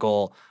the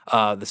article,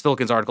 this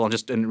Filkins article,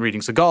 and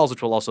reading Segal's,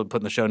 which we'll also put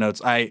in the show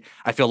notes, I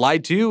feel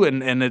lied to,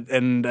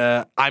 and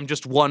I'm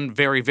just one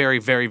very, very,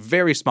 very,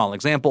 very small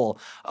example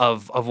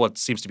of what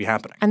seems to be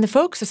happening. And the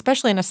folks,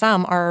 especially in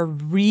Assam, are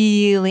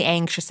really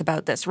anxious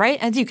about this,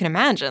 right? As you can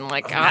imagine,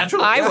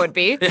 I would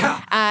be.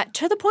 Yeah.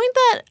 To the point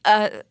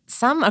that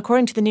some,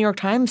 according to the New York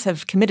Times,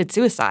 have committed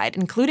suicide,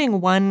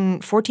 including one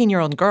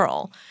 14-year-old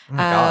girl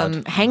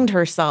hanged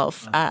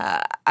herself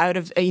out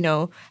of,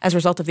 as a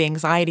result of the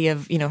anxiety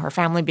of, her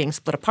family being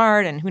split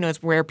apart, and who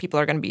knows where people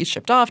are going to be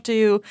shipped off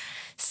to.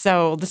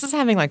 So this is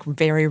having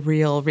very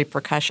real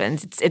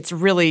repercussions. It's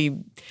really,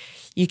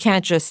 you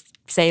can't just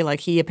say, like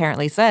he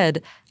apparently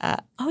said,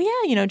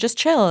 just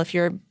chill if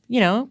you're,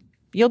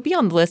 you'll be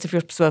on the list if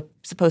you're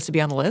supposed to be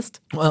on the list.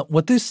 Well,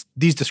 what these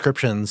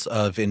descriptions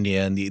of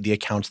India and the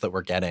accounts that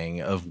we're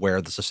getting of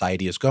where the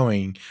society is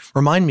going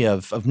remind me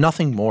of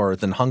nothing more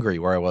than Hungary,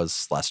 where I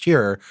was last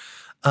year,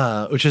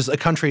 which is a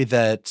country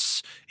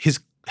that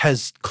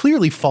has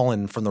clearly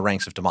fallen from the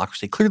ranks of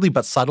democracy. Clearly,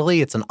 but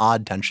subtly, it's an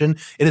odd tension.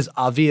 It is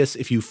obvious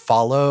if you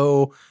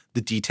follow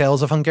the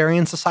details of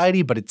Hungarian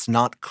society, but it's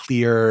not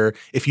clear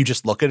if you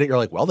just look at it. You're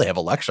like, well, they have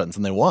elections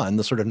and they won.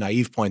 The sort of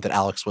naive point that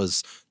Alex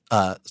was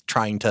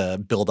trying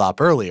to build up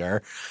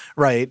earlier,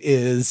 right,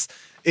 is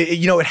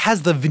it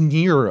has the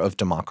veneer of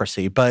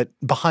democracy, but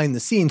behind the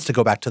scenes, to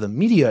go back to the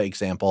media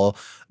example,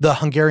 the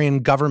Hungarian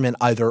government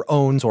either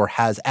owns or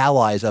has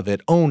allies of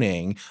it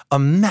owning a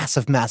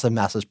massive, massive,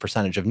 massive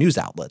percentage of news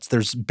outlets.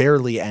 There's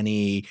barely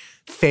any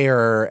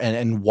fair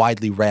and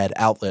widely read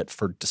outlet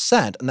for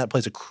dissent, and that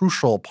plays a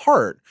crucial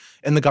part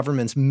in the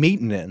government's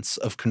maintenance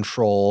of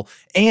control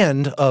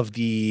and of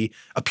the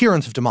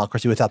appearance of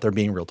democracy without there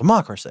being real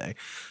democracy.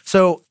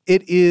 So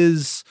it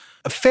is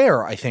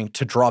fair, I think,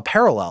 to draw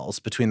parallels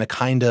between the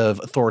kind of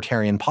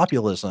authoritarian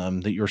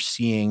populism that you're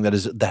seeing that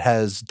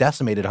has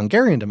decimated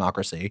Hungarian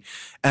democracy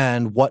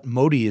and what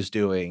Modi is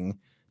doing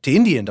to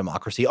Indian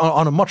democracy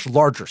on a much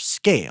larger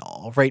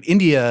scale, right?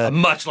 India— a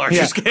much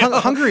larger scale.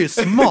 Hungary is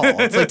small.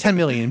 It's like 10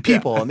 million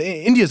people. Yeah. And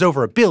India is over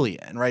 1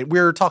 billion, right?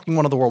 We're talking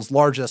one of the world's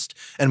largest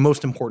and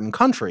most important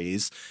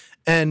countries.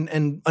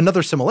 And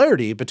another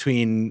similarity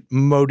between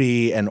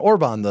Modi and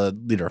Orban, the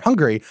leader of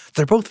Hungary,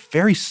 they're both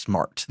very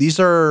smart. These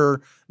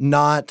are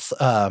not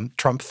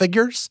Trump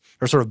figures.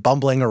 They're sort of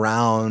bumbling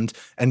around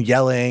and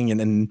yelling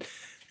and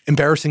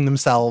embarrassing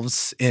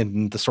themselves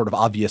in the sort of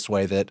obvious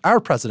way that our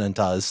president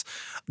does.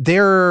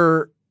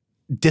 They're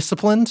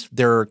disciplined.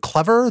 They're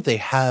clever. They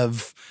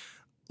have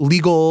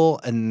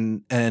legal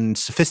and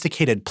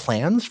sophisticated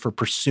plans for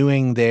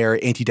pursuing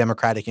their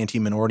anti-democratic,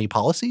 anti-minority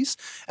policies,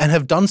 and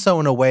have done so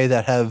in a way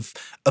that have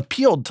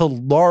appealed to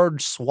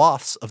large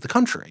swaths of the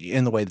country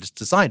in the way that it's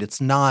designed. It's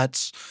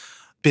not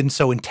been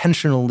so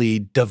intentionally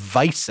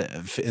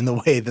divisive in the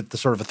way that the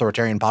sort of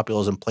authoritarian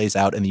populism plays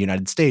out in the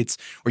United States,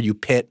 where you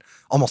pit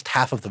almost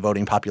half of the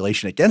voting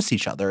population against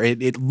each other.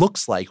 It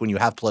looks like when you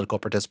have political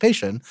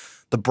participation,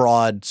 the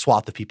broad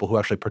swath of people who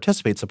actually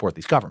participate support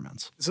these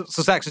governments. So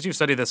Zach, since you've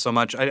studied this so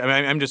much,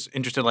 I'm just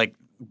interested, like,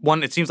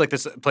 one, it seems like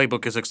this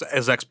playbook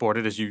is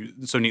exported, as you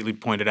so neatly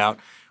pointed out.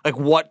 Like,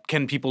 what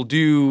can people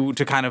do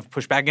to kind of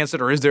push back against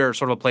it? Or is there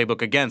sort of a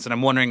playbook against? And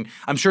I'm wondering,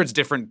 I'm sure it's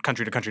different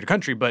country to country to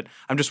country, but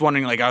I'm just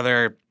wondering, like, I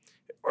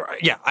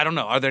don't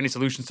know. Are there any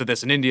solutions to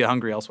this in India,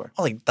 Hungary, elsewhere?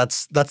 Well, like,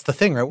 that's the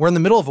thing, right? We're in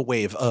the middle of a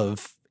wave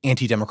of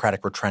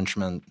anti-democratic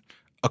retrenchment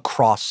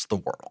across the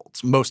world,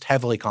 most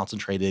heavily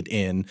concentrated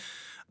in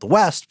the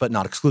West, but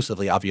not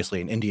exclusively,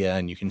 obviously, in India,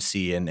 and you can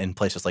see in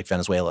places like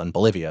Venezuela and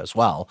Bolivia as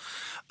well.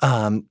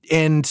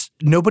 And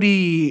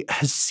nobody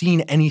has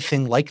seen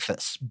anything like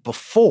this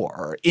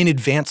before in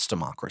advanced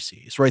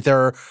democracies, right?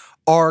 There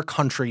are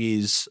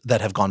countries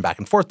that have gone back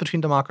and forth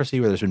between democracy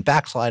where there's been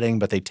backsliding,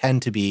 but they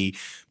tend to be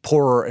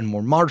poorer and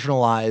more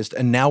marginalized.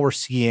 And now we're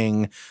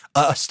seeing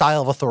a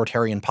style of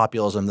authoritarian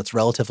populism that's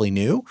relatively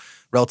new,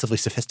 relatively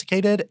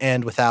sophisticated,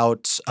 and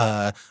without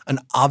an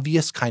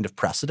obvious kind of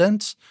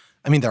precedent.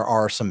 I mean, there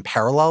are some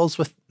parallels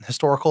with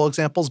historical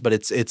examples, but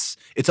it's its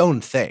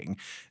own thing.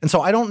 And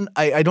so I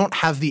don't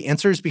have the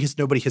answers because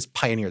nobody has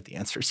pioneered the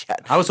answers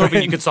yet. I was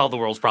hoping you could solve the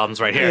world's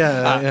problems right here.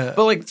 Yeah.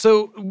 But like,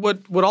 so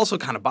what also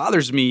kind of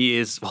bothers me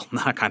is, well,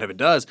 not kind of, it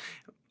does,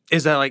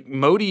 is that like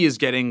Modi is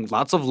getting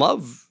lots of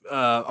love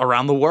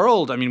around the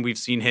world. I mean, we've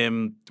seen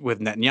him with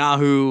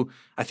Netanyahu.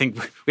 I think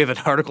we have an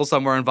article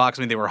somewhere in Vox.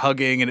 I mean, they were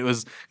hugging, and it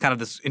was kind of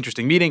this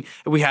interesting meeting.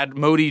 We had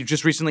Modi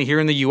just recently here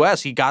in the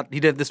U.S. He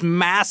did this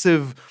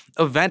massive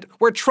event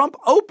where Trump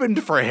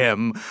opened for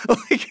him.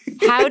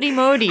 Howdy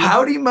Modi.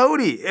 Howdy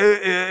Modi.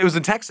 It was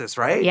in Texas,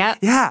 right? Yeah.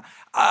 Yeah.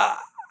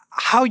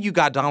 How you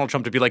got Donald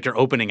Trump to be like your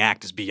opening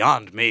act is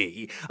beyond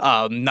me.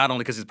 Not only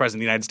because he's president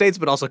of the United States,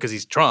 but also because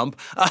he's Trump.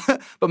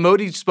 But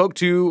Modi spoke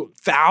to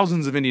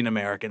thousands of Indian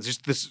Americans.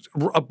 Just this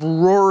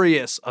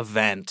uproarious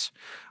event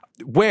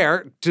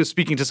where,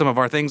 speaking to some of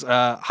our things,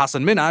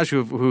 Hasan Minhaj,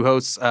 who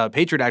hosts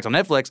Patriot Act on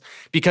Netflix,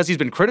 because he's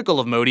been critical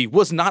of Modi,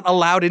 was not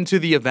allowed into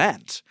the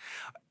event.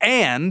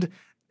 And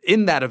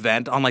in that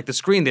event, on like the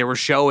screen, they were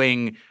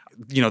showing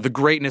the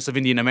greatness of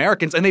Indian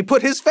Americans, and they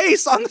put his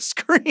face on the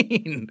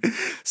screen.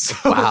 So,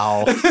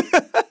 wow.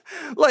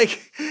 Like,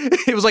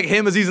 it was like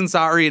him, Aziz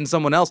Ansari, and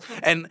someone else.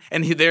 And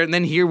then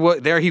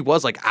there he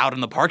was, like, out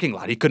in the parking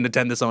lot. He couldn't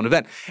attend this own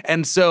event.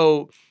 And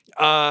so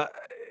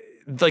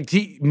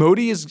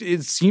Modi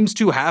seems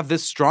to have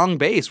this strong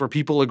base where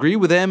people agree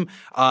with him.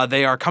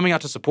 They are coming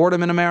out to support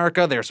him in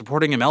America. They're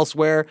supporting him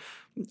elsewhere.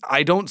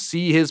 I don't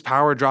see his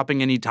power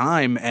dropping any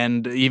time.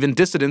 And even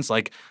dissidents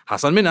like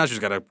Hasan Minhaj, who's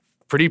got a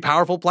pretty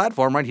powerful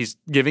platform, right? He's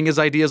giving his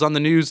ideas on the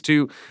news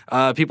to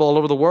people all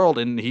over the world,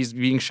 and he's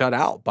being shut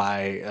out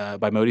by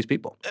Modi's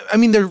people. I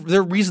mean, there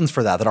are reasons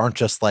for that aren't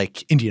just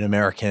like Indian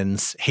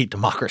Americans hate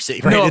democracy,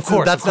 right? No, of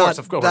course.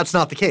 That's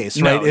not the case,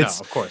 No, right? no,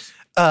 of course.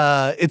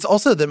 It's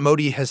also that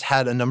Modi has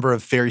had a number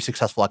of very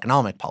successful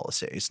economic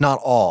policies. Not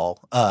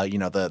all.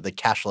 The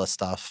cashless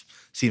stuff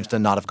seems to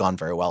not have gone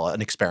very well.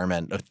 An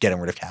experiment of getting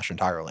rid of cash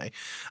entirely.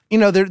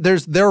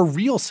 There are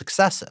real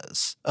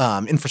successes,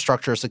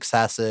 infrastructure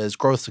successes,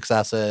 growth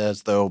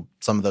successes, though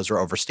some of those are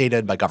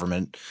overstated by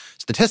government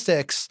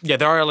statistics. Yeah,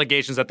 there are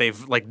allegations that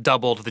they've like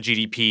doubled the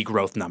GDP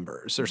growth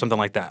numbers or something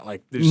like that.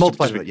 Like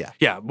multiplied,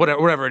 yeah,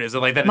 whatever it is,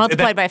 like that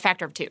multiplied by a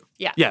factor of 2.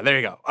 Yeah, yeah. There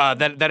you go.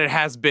 That it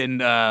has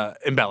been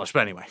embellished, but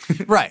anyway,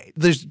 right.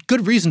 There's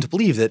good reason to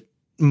believe that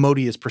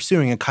Modi is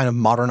pursuing a kind of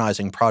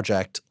modernizing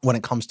project when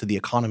it comes to the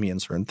economy and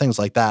certain things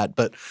like that,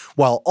 but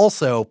while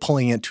also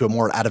pulling it to a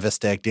more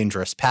atavistic,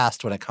 dangerous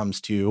past when it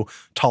comes to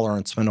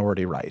tolerance,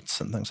 minority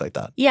rights, and things like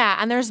that. Yeah,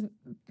 and there's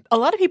a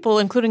lot of people,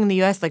 including in the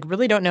U.S., like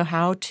really don't know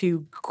how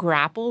to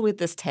grapple with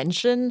this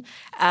tension.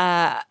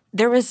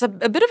 There was a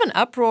bit of an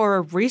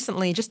uproar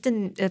recently, just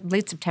in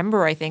late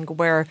September, I think,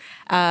 where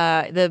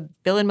the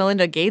Bill and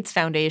Melinda Gates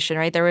Foundation,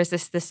 right, there was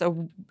this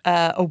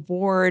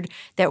award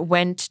that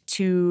went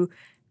to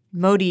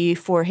Modi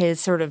for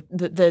his sort of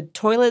the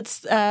toilets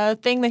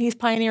thing that he's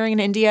pioneering in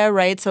India,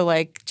 right? So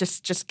like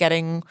just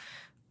getting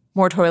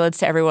more toilets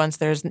to everyone, so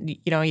there's you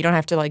don't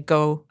have to like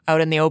go out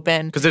in the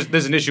open because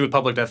there's an issue with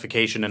public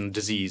defecation and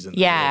disease and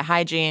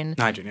hygiene.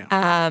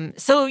 Yeah.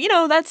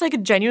 So that's like a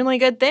genuinely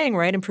good thing,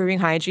 right? Improving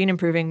hygiene,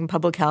 improving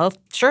public health.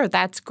 Sure,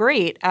 that's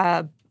great.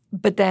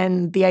 But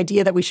then the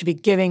idea that we should be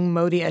giving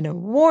Modi an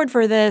award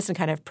for this and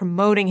kind of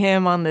promoting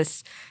him on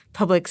this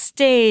public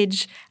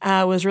stage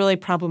was really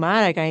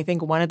problematic. I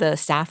think one of the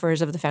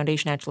staffers of the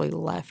foundation actually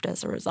left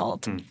as a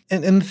result. And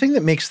the thing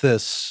that makes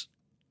this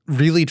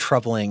really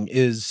troubling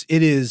is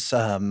it's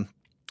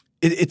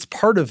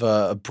part of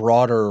a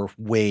broader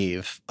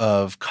wave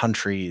of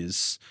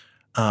countries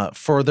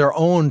for their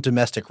own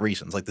domestic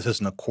reasons. Like, this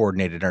isn't a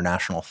coordinated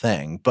international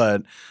thing,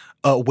 but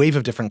a wave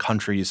of different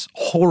countries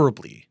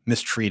horribly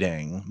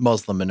mistreating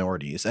Muslim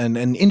minorities. And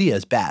India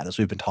is bad, as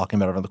we've been talking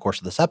about over the course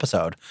of this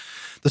episode.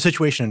 The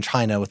situation in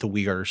China with the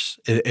Uyghurs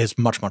is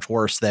much, much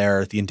worse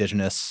there. The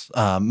indigenous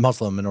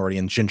Muslim minority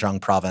in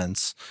Xinjiang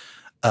province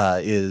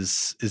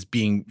is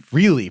being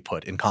really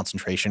put in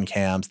concentration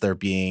camps.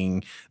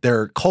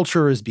 Their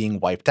culture is being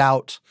wiped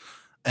out,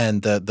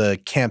 and the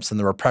camps and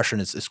the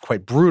repression is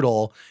quite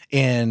brutal.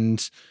 And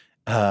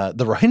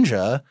the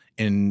Rohingya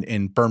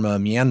in Burma,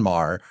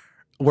 Myanmar,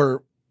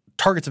 were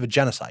targets of a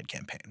genocide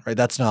campaign, right?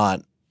 That's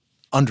not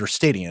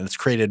understating it. It's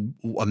created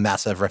a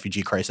massive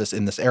refugee crisis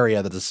in this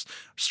area that has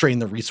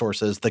strained the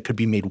resources that could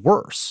be made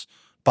worse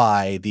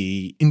by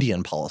the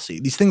Indian policy.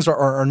 These things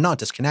are not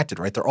disconnected,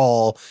 right? They're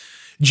all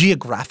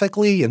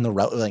geographically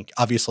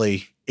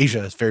obviously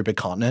Asia is a very big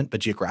continent,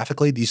 but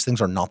geographically these things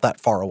are not that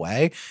far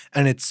away.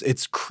 And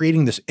it's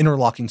creating this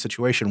interlocking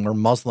situation where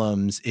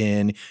Muslims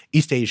in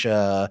East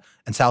Asia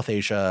and South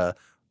Asia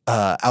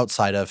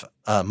outside of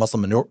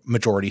Muslim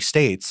majority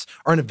states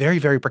are in a very,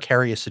 very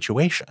precarious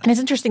situation. And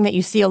it's interesting that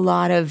you see a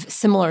lot of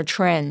similar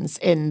trends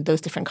in those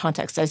different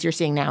contexts as you're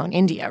seeing now in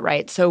India,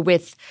 right? So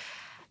with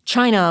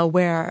China,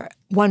 where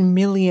 1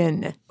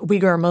 million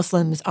Uyghur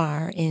Muslims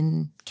are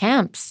in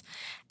camps,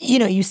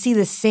 you see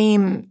the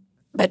same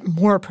but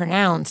more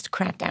pronounced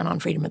crackdown on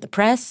freedom of the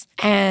press.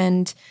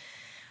 And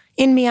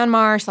in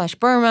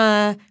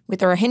Myanmar/Burma with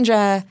the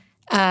Rohingya,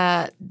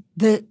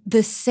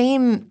 the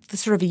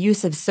sort of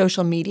use of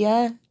social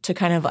media to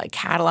kind of like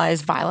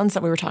catalyze violence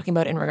that we were talking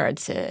about in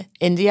regards to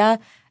India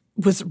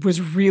was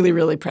really,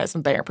 really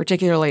present there.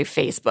 Particularly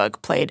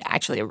Facebook played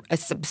actually a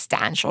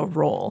substantial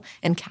role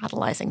in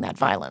catalyzing that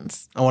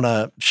violence. I want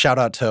to shout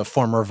out to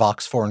former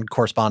Vox foreign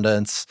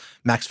correspondents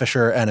Max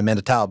Fisher and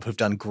Amanda Taub, who've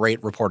done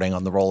great reporting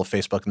on the role of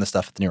Facebook and this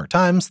stuff at the New York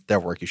Times. Their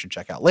work you should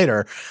check out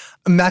later.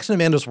 Max and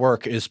Amanda's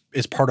work is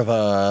part of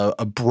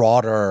a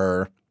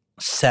broader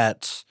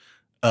set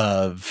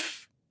of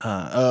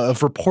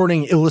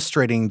reporting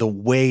illustrating the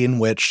way in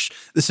which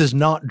this is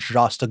not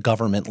just a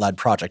government-led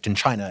project. In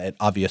China, it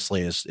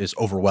obviously is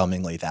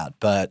overwhelmingly that.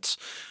 But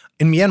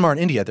in Myanmar and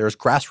India, there's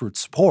grassroots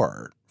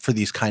support for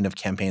these kind of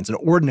campaigns, and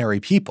ordinary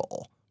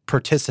people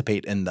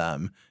participate in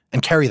them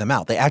and carry them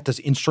out. They act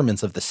as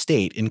instruments of the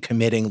state in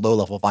committing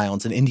low-level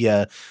violence. In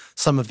India,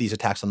 some of these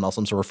attacks on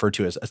Muslims are referred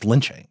to as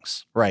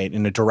lynchings, right,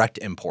 in a direct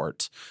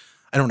import.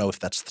 I don't know if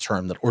that's the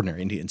term that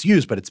ordinary Indians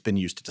use, but it's been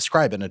used to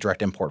describe it in a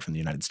direct import from the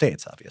United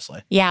States,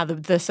 obviously. Yeah,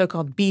 the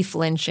so-called beef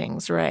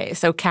lynchings, right?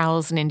 So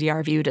cows in India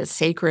are viewed as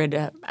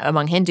sacred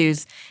among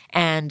Hindus,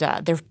 and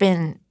there have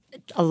been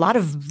a lot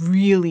of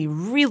really,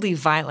 really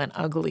violent,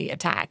 ugly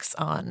attacks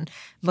on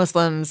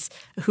Muslims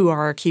who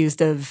are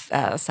accused of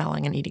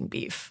selling and eating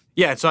beef.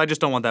 Yeah, so I just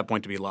don't want that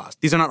point to be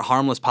lost. These are not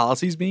harmless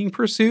policies being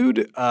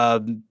pursued.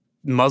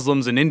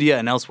 Muslims in India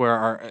and elsewhere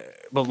are,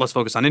 well, let's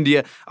focus on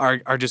India,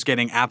 are just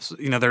getting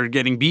they're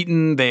getting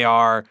beaten, they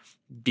are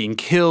being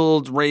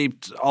killed,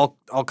 raped, all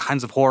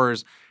kinds of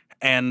horrors.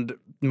 And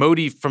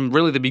Modi, from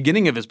really the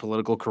beginning of his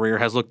political career,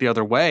 has looked the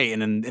other way,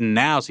 and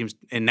now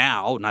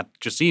not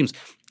just seems,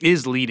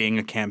 is leading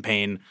a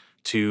campaign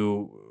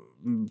to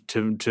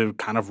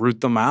kind of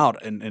root them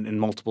out in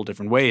multiple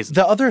different ways.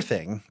 The other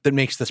thing that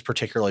makes this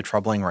particularly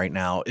troubling right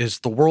now is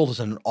the world is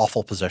in an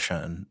awful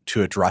position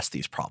to address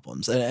these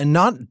problems, and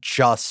not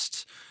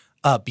just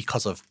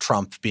because of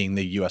Trump being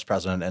the U.S.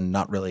 president and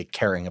not really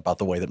caring about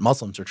the way that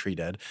Muslims are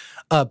treated,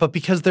 but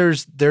because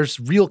there's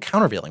real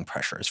countervailing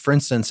pressures. For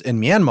instance,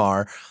 in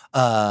Myanmar,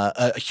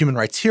 a human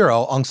rights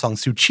hero, Aung San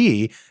Suu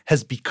Kyi,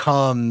 has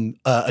become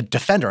a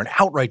defender, an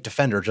outright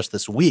defender just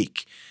this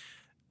week,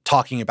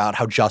 talking about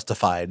how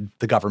justified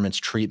the government's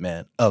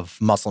treatment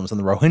of Muslims and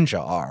the Rohingya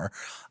are,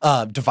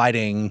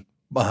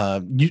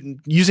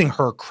 using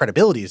her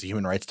credibility as a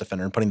human rights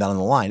defender and putting that on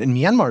the line. And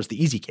Myanmar is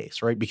the easy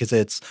case, right? Because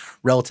it's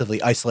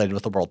relatively isolated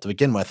with the world to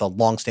begin with, a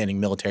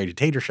longstanding military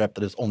dictatorship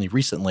that has only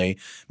recently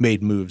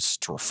made moves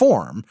to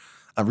reform,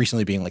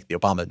 recently being like the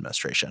Obama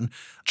administration.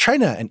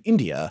 China and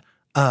India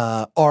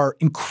are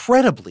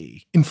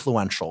incredibly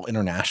influential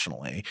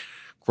internationally,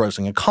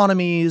 grossing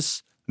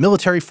economies,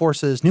 military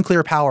forces,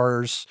 nuclear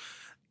powers.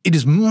 It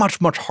is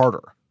much, much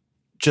harder,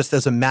 just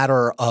as a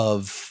matter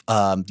of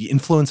the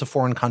influence of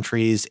foreign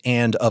countries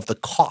and of the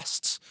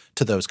costs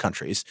to those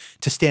countries,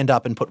 to stand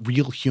up and put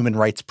real human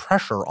rights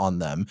pressure on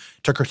them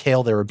to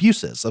curtail their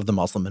abuses of the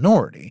Muslim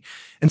minority.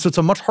 And so it's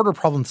a much harder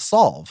problem to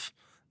solve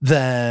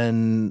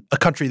than a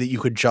country that you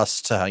could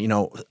just,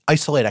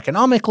 isolate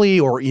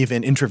economically or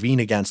even intervene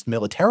against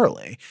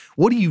militarily.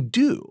 What do you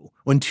do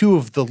when two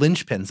of the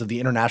linchpins of the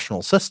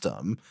international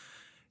system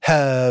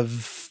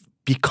have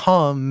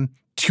become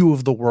two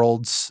of the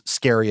world's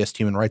scariest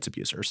human rights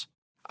abusers.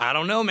 I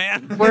don't know,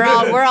 man. We're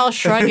all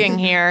shrugging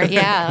here.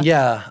 Yeah.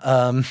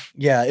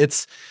 Yeah.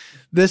 It's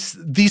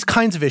these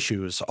kinds of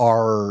issues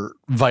are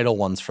vital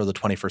ones for the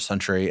 21st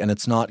century, and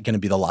it's not going to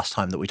be the last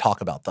time that we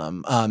talk about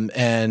them.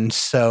 And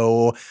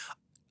so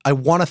I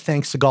want to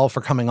thank Sigal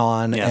for coming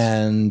on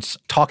and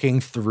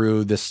talking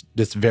through this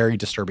very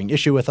disturbing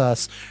issue with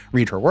us.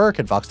 Read her work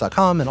at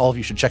Vox.com, and all of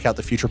you should check out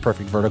the Future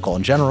Perfect Vertical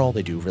in general.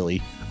 They do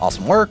really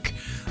awesome work.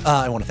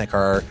 I want to thank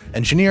our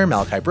engineer,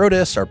 Malachi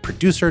Brodus, our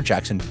producer,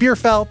 Jackson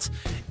Bierfeld,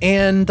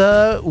 and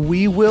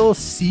we will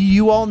see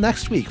you all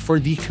next week for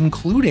the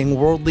concluding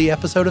Worldly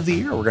episode of the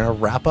year. We're going to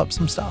wrap up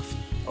some stuff.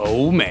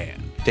 Oh,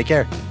 man. Take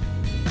care.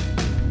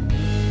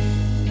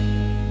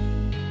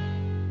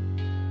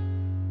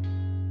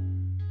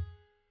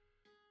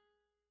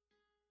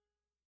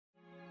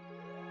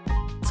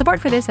 Support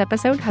for this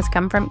episode has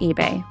come from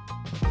eBay.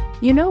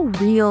 You know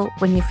real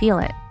when you feel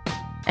it.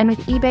 And with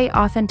eBay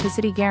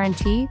Authenticity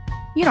Guarantee,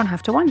 you don't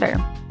have to wonder.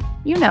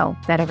 You know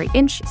that every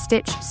inch,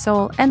 stitch,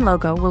 sole, and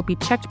logo will be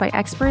checked by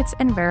experts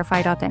and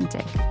verified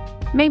authentic.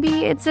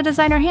 Maybe it's a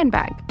designer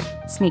handbag,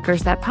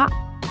 sneakers that pop,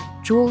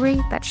 jewelry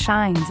that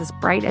shines as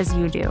bright as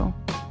you do.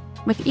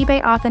 With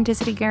eBay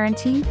Authenticity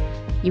Guarantee,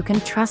 you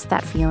can trust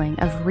that feeling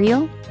of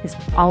real is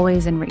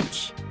always in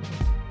reach.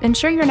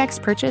 Ensure your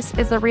next purchase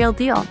is the real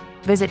deal.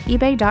 Visit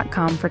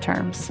ebay.com for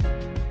terms.